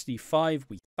 65.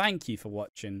 We thank you for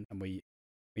watching and we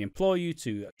implore you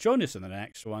to join us in the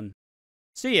next one.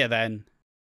 See you then.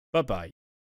 Bye-bye.